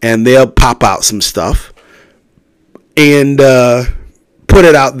 and they'll pop out some stuff and put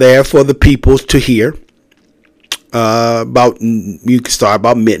it out there for the people to hear. You can start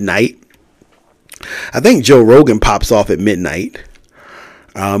about midnight. I think Joe Rogan pops off at midnight,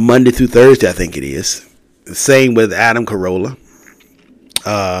 Monday through Thursday, I think it is. Same with Adam Carolla.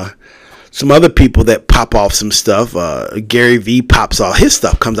 Some other people that pop off some stuff. Gary Vee pops off. His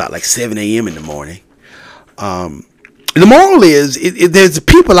stuff comes out like 7 a.m. in the morning. The moral is, there's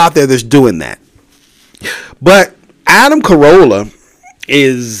people out there that's doing that. But Adam Carolla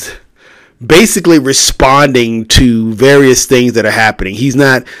is basically responding to various things that are happening. He's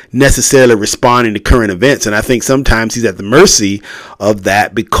not necessarily responding to current events, and I think sometimes he's at the mercy of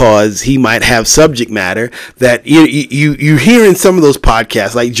that because he might have subject matter that you hear in some of those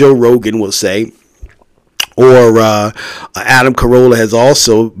podcasts, like Joe Rogan will say, or Adam Carolla has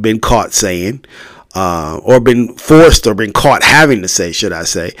also been caught saying, or been forced or been caught having to say, should I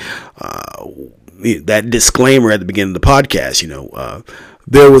say, that disclaimer at the beginning of the podcast,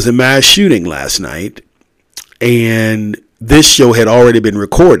 there was a mass shooting last night, and this show had already been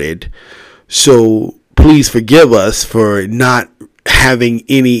recorded. So please forgive us for not having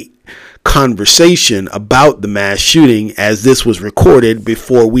any conversation about the mass shooting, as this was recorded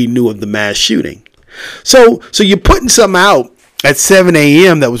before we knew of the mass shooting. So you're putting something out at 7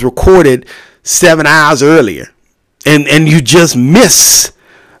 a.m. that was recorded 7 hours earlier, and you just miss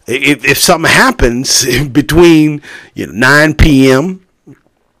if something happens between 9 p.m.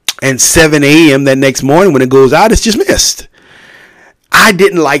 and 7 a.m. that next morning when it goes out, it's just missed. I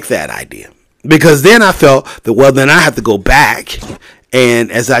didn't like that idea, because then I felt that, well, then I have to go back,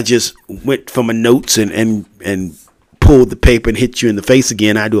 and as I just went for my notes and pulled the paper and hit you in the face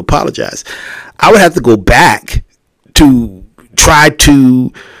again, I do apologize. I would have to go back to try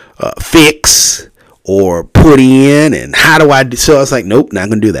to fix or put in, and how do I do? So I was like, nope, not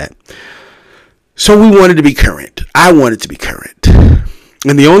going to do that. So we wanted to be current. I wanted to be current.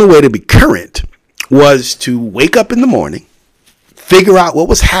 And the only way to be current was to wake up in the morning, figure out what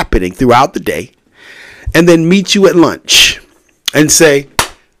was happening throughout the day, and then meet you at lunch and say,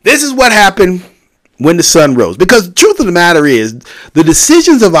 this is what happened when the sun rose. Because the truth of the matter is, the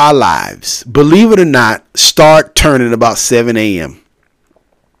decisions of our lives, believe it or not, start turning about 7 a.m.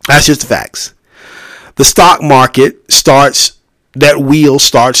 That's just the facts. The stock market that wheel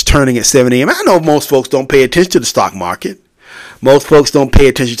starts turning at 7 a.m. I know most folks don't pay attention to the stock market. Most folks don't pay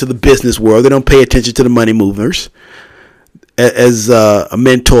attention to the business world. They don't pay attention to the money movers. As a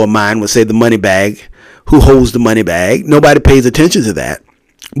mentor of mine would say, the money bag, who holds the money bag. Nobody pays attention to that.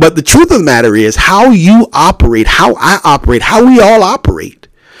 But the truth of the matter is, how you operate, how I operate, how we all operate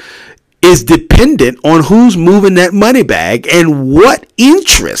is dependent on who's moving that money bag and what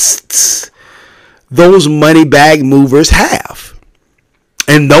interests those money bag movers have.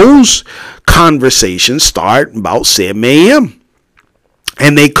 And those conversations start about 7 a.m.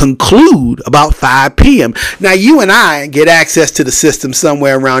 and they conclude about 5 p.m. Now, you and I get access to the system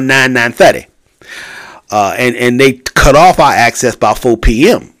somewhere around 9:30. And they cut off our access by 4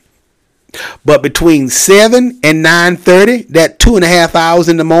 p.m. But between 7 and 9:30, that 2.5 hours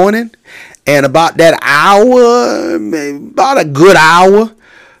in the morning, and about that hour, about a good hour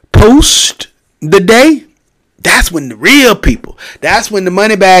post the day, that's when the real people, that's when the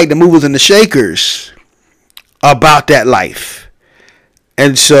money bag, the movers and the shakers are about that life.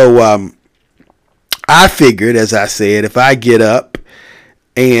 And so I figured, as I said, if I get up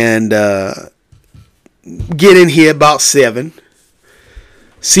and get in here about 7,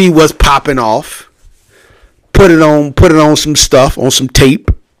 see what's popping off, put it on some stuff, on some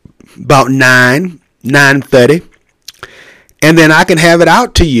tape, about 9:30, and then I can have it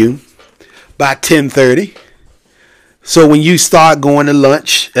out to you by 10:30. So when you start going to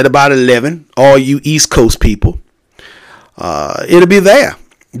lunch at about 11, all you East Coast people, it'll be there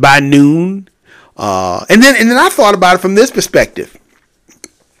by noon. And then I thought about it from this perspective.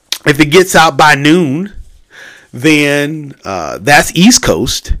 If it gets out by noon, then that's East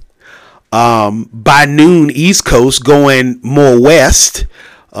Coast. By noon, East Coast, going more west,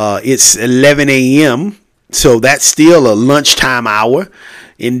 it's 11 a.m. So that's still a lunchtime hour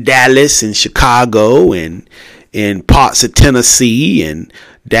in Dallas and Chicago and in parts of Tennessee and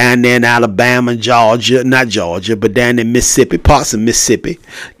down there in Alabama, Georgia, not Georgia, but down in Mississippi, parts of Mississippi,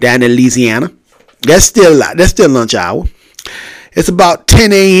 down in Louisiana. That's still lunch hour. It's about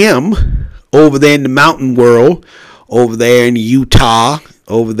 10 a.m. over there in the mountain world, over there in Utah,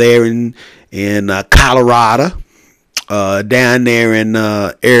 over there in Colorado, down there in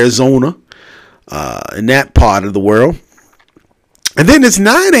Arizona, in that part of the world. And then it's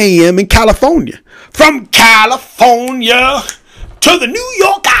 9 a.m. in California. From California to the New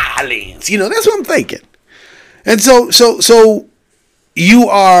York Islands. You know, that's what I'm thinking. And so you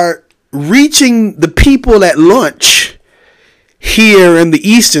are reaching the people at lunch here in the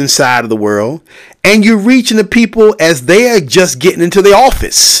eastern side of the world, and you're reaching the people as they're just getting into the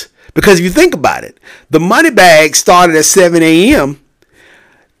office. Because if you think about it, the money bag started at 7 a.m.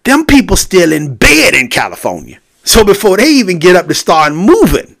 Them people still in bed in California. So before they even get up to start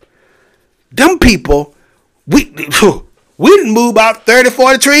moving, them people, we didn't move about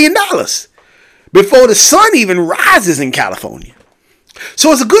 $30-40 trillion before the sun even rises in California.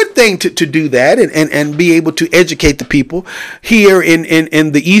 So it's a good thing to do that and be able to educate the people here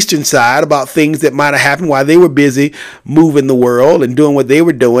in the eastern side about things that might have happened while they were busy moving the world and doing what they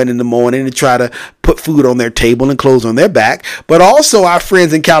were doing in the morning to try to put food on their table and clothes on their back. But also our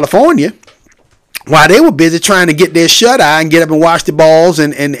friends in California, while they were busy trying to get their shut-eye and get up and wash the balls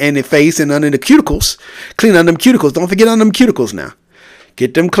and their face and under the cuticles, clean under them cuticles. Don't forget under them cuticles now.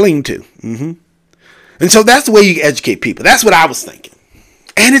 Get them clean too. And so that's the way you educate people. That's what I was thinking.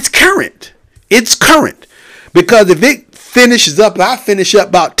 And it's current. It's current. Because if it finishes up, I finish up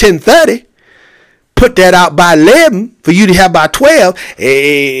about 10:30, put that out by 11 for you to have by 12,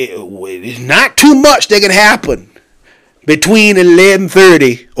 it's not too much that can happen between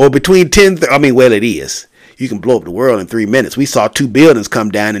 11:30 or between 10:30. I mean, well, it is. You can blow up the world in 3 minutes. We saw 2 buildings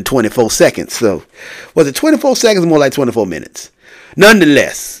come down in 24 seconds. So was it 24 seconds? More like 24 minutes.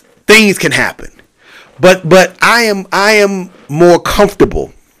 Nonetheless, things can happen. But I am more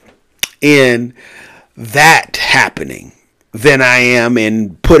comfortable in that happening than I am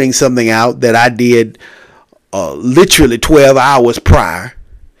in putting something out that I did literally 12 hours prior.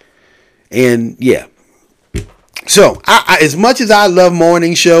 And yeah. So I as much as I love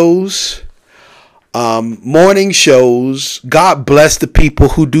morning shows, God bless the people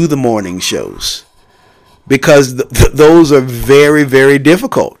who do the morning shows. Because those are very, very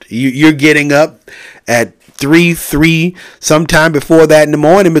difficult. You're getting up at 3, sometime before that in the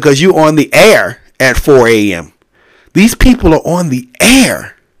morning because you're on the air at 4 a.m. These people are on the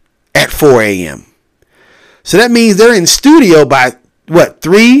air at 4 a.m. So that means they're in studio by, what,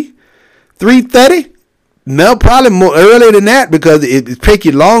 3:30? No, probably more earlier than that because it take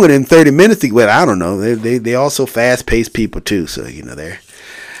you longer than 30 minutes to, well, I don't know. They also fast-paced people too. So, you know,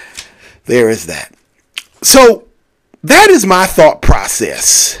 there is that. So that is my thought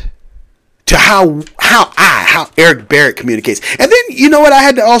process to how Eric Barrett communicates. And then, you know what, I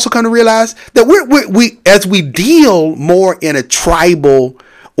had to also kind of realize that we as we deal more in a tribal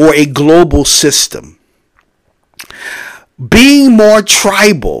or a global system, being more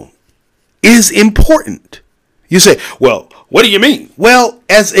tribal is important. You say, well, what do you mean? Well,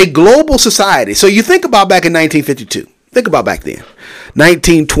 as a global society, so you think about back in 1952. Think about back then.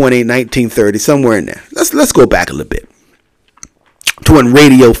 1920, 1930, somewhere in there. Let's go back a little bit to when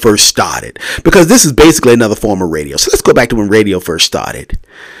radio first started, because this is basically another form of radio. So let's go back to when radio first started.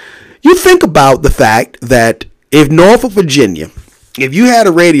 You think about the fact that if Norfolk, Virginia, if you had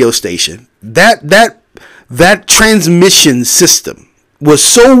a radio station, that transmission system was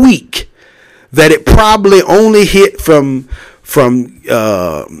so weak that it probably only hit from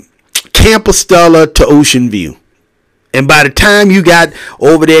Compostela to Ocean View. And by the time you got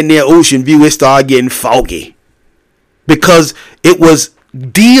over there near Ocean View, it started getting foggy, because it was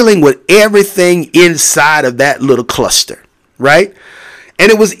dealing with everything inside of that little cluster, right?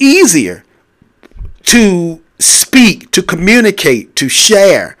 And it was easier to speak, to communicate, to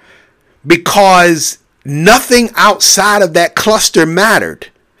share, because nothing outside of that cluster mattered.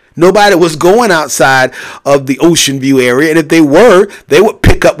 Nobody was going outside of the Ocean View area. And if they were, they would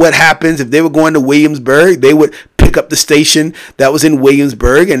pick up what happens. If they were going to Williamsburg, they would pick up the station that was in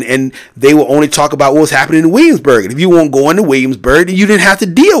Williamsburg, and they would only talk about what was happening in Williamsburg. And if you weren't going to Williamsburg, then you didn't have to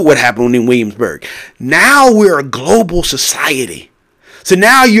deal with what happened in Williamsburg. Now we're a global society. So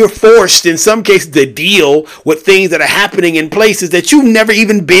now you're forced in some cases to deal with things that are happening in places that you've never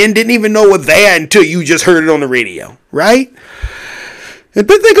even been, didn't even know were there until you just heard it on the radio, right? But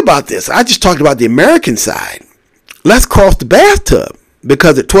think about this. I just talked about the American side. Let's cross the bathtub,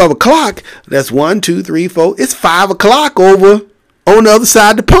 because at 12 o'clock, that's 1, 2, 3, 4. It's 5 o'clock over on the other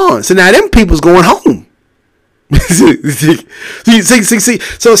side of the pond. So now them people's going home. See.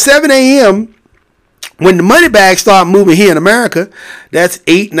 So 7 a.m., when the money bags start moving here in America, that's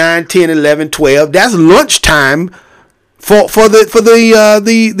 8, 9, 10, 11, 12. That's lunchtime for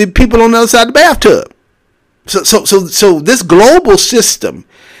the people on the other side of the bathtub. So this global system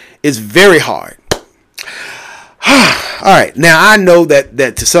is very hard. All right. Now I know that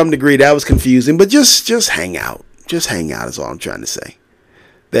to some degree that was confusing, but just hang out. Just hang out is all I'm trying to say.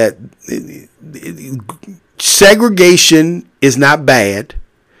 That segregation is not bad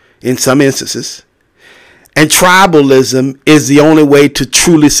in some instances, and tribalism is the only way to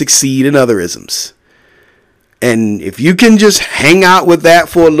truly succeed in other isms. And if you can just hang out with that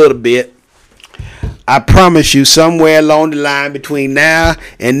for a little bit, I promise you, somewhere along the line between now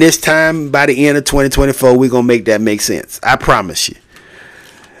and this time, by the end of 2024, we're going to make that make sense. I promise you.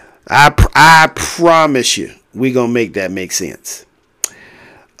 I promise you, we're going to make that make sense.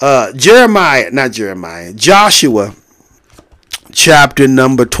 Joshua, chapter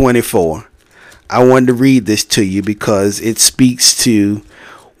number 24. I wanted to read this to you because it speaks to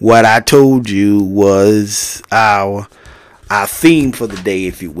what I told you was our theme for the day,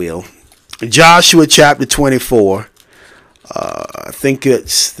 if you will. Joshua chapter 24, I think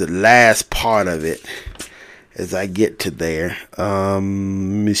it's the last part of it as I get to there. Let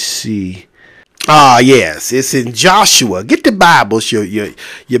me see. Yes, it's in Joshua. Get the Bibles,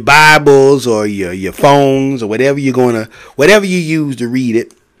 your Bibles or your phones or whatever whatever you use to read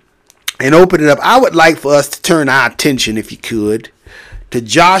it, and open it up. I would like for us to turn our attention, if you could, to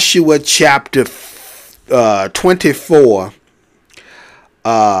Joshua chapter 24.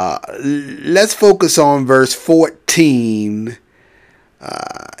 Let's focus on verse 14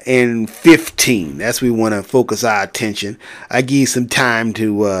 and 15. That's where we want to focus our attention. I give you some time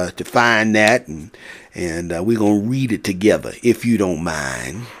to find that, and we're going to read it together, if you don't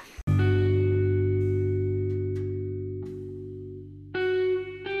mind.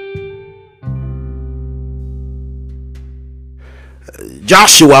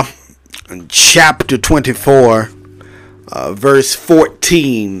 Joshua chapter 24 verse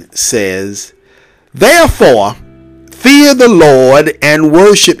 14 says, "Therefore fear the Lord and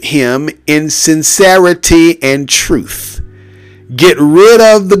worship him in sincerity and truth. Get rid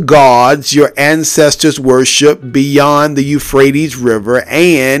of the gods your ancestors worshiped beyond the Euphrates River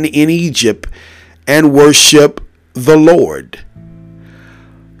and in Egypt, and worship the Lord."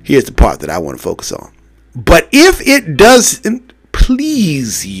 Here's the part that I want to focus on. "But if it doesn't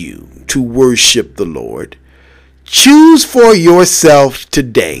please you to worship the Lord, choose for yourself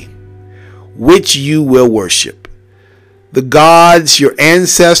today which you will worship: the gods your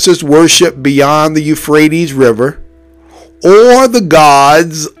ancestors worshiped beyond the Euphrates River, or the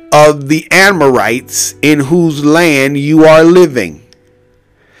gods of the Amorites in whose land you are living.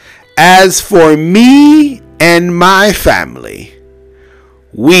 As for me and my family,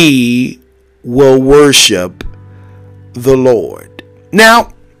 we will worship the Lord.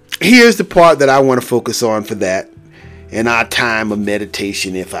 Now, here's the part that I want to focus on for that in our time of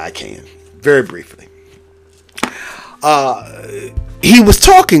meditation, if I can, very briefly. He was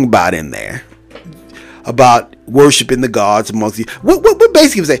talking about in there about worshiping the gods amongst you. What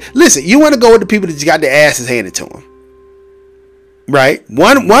basically was saying, listen, you want to go with the people that you got their asses handed to them, right?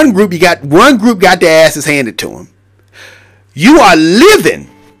 One group got their asses handed to them. You are living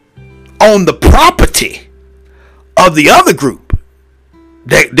on the property of the other group.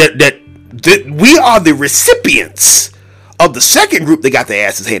 That we are the recipients of the second group that got their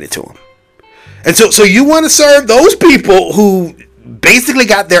asses handed to them. And so you want to serve those people who basically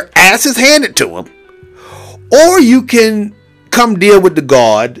got their asses handed to them, or you can come deal with the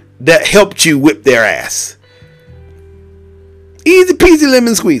God that helped you whip their ass. Easy peasy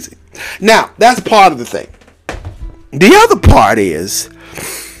lemon squeezy. Now, that's part of the thing. The other part is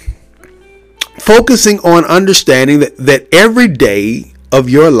focusing on understanding that every day of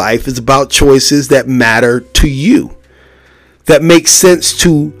your life is about choices that matter to you, that make sense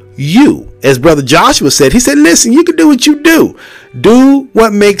to you. As Brother Joshua said, he said, listen, you can do what you do. Do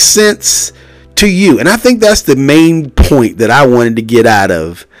what makes sense to you. And I think that's the main point that I wanted to get out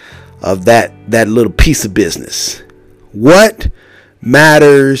of that little piece of business. What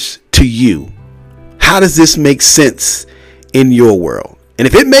matters to you? How does this make sense in your world? And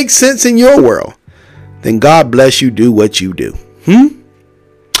if it makes sense in your world, then God bless you, do what you do.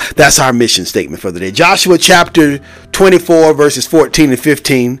 That's our mission statement for the day. Joshua chapter 24, verses 14 and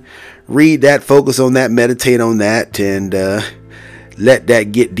 15. Read that, focus on that, meditate on that, and let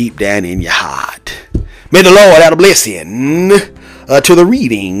that get deep down in your heart. May the Lord add a blessing to the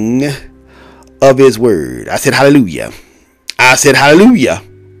reading of his word. I said hallelujah. I said hallelujah.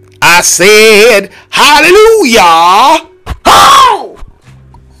 I said hallelujah. Oh!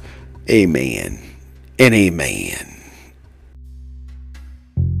 Amen and amen.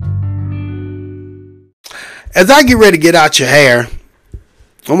 As I get ready to get out your hair,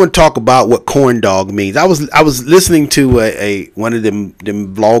 I'm going to talk about what corn dog means. I was listening to one of them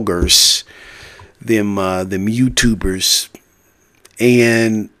vloggers, them YouTubers,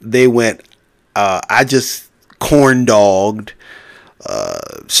 and they went, I just corn dogged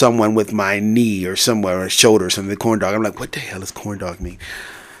someone with my knee or somewhere or shoulder or something. Corn dog. I'm like, what the hell does corn dog mean?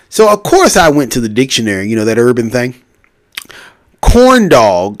 So of course I went to the dictionary. You know that urban thing. Corn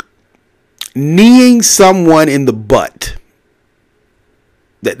dog, kneeing someone in the butt.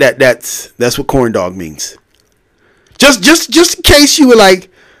 That's what corn dog means. Just in case you were like,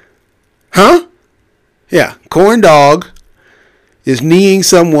 huh? Yeah, corn dog is kneeing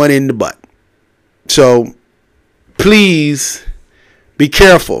someone in the butt. So please be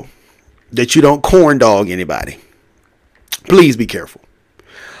careful that you don't corn dog anybody. Please be careful.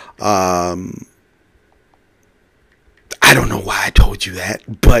 I don't know why I told you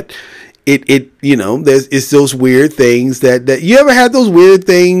that, but it you know, it's those weird things that you ever had those weird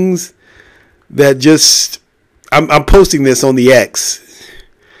things that just, I'm posting this on the X.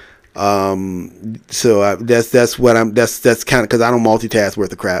 So that's what that's kind of, cause I don't multitask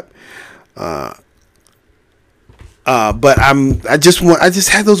worth of crap. But I just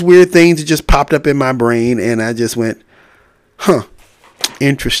had those weird things that just popped up in my brain, and I just went, huh,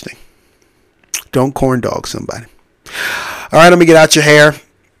 interesting. Don't corn dog somebody. All right, let me get out your hair.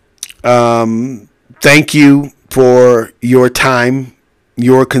 Thank you for your time,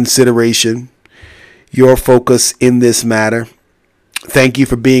 your consideration, your focus in this matter. Thank you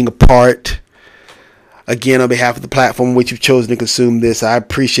for being a part. Again, on behalf of the platform in which you've chosen to consume this, I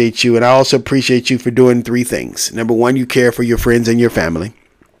appreciate you. And I also appreciate you for doing three things. Number one, you care for your friends and your family.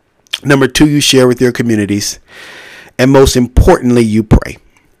 Number two, you share with your communities. And most importantly, you pray.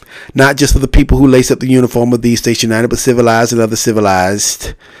 Not just for the people who lace up the uniform of these States United, but civilized and other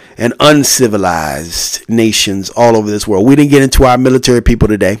civilized and uncivilized nations all over this world. We didn't get into our military people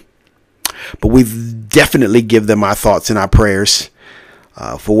today, but we definitely give them our thoughts and our prayers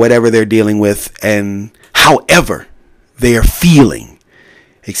for whatever they're dealing with and however they are feeling,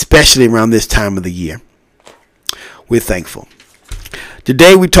 especially around this time of the year. We're thankful.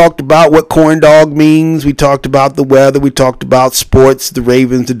 Today we talked about what corn dog means. We talked about the weather. We talked about sports, the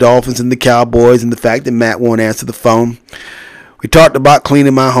Ravens, the Dolphins, and the Cowboys, and the fact that Matt won't answer the phone. We talked about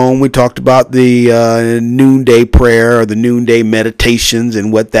cleaning my home. We talked about the noonday prayer or the noonday meditations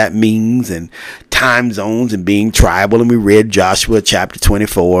and what that means, and time zones and being tribal. And we read Joshua chapter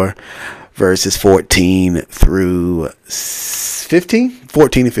 24, verses 14 through 15.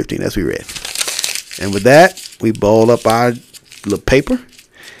 14 and 15, as we read. And with that, we ball up our little paper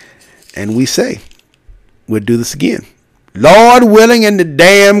And we say, we'll do this again. Lord willing, and the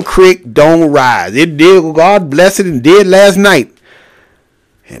damn creek don't rise. It did, God bless it, and did last night.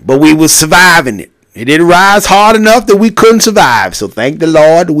 But we was surviving it. It didn't rise hard enough that we couldn't survive. So thank the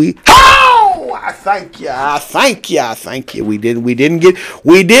Lord. I thank you. I thank you. I thank you. We did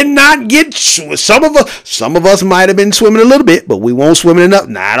not get, some of us might have been swimming a little bit, but we won't swimming enough.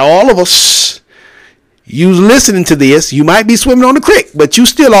 Not all of us. You listening to this, you might be swimming on the creek, but you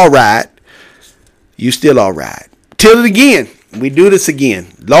still all right. You still all right. Till it again. We do this again.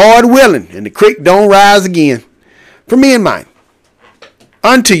 Lord willing, and the creek don't rise again. For me and mine.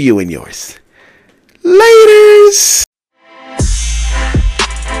 Unto you and yours. Laters.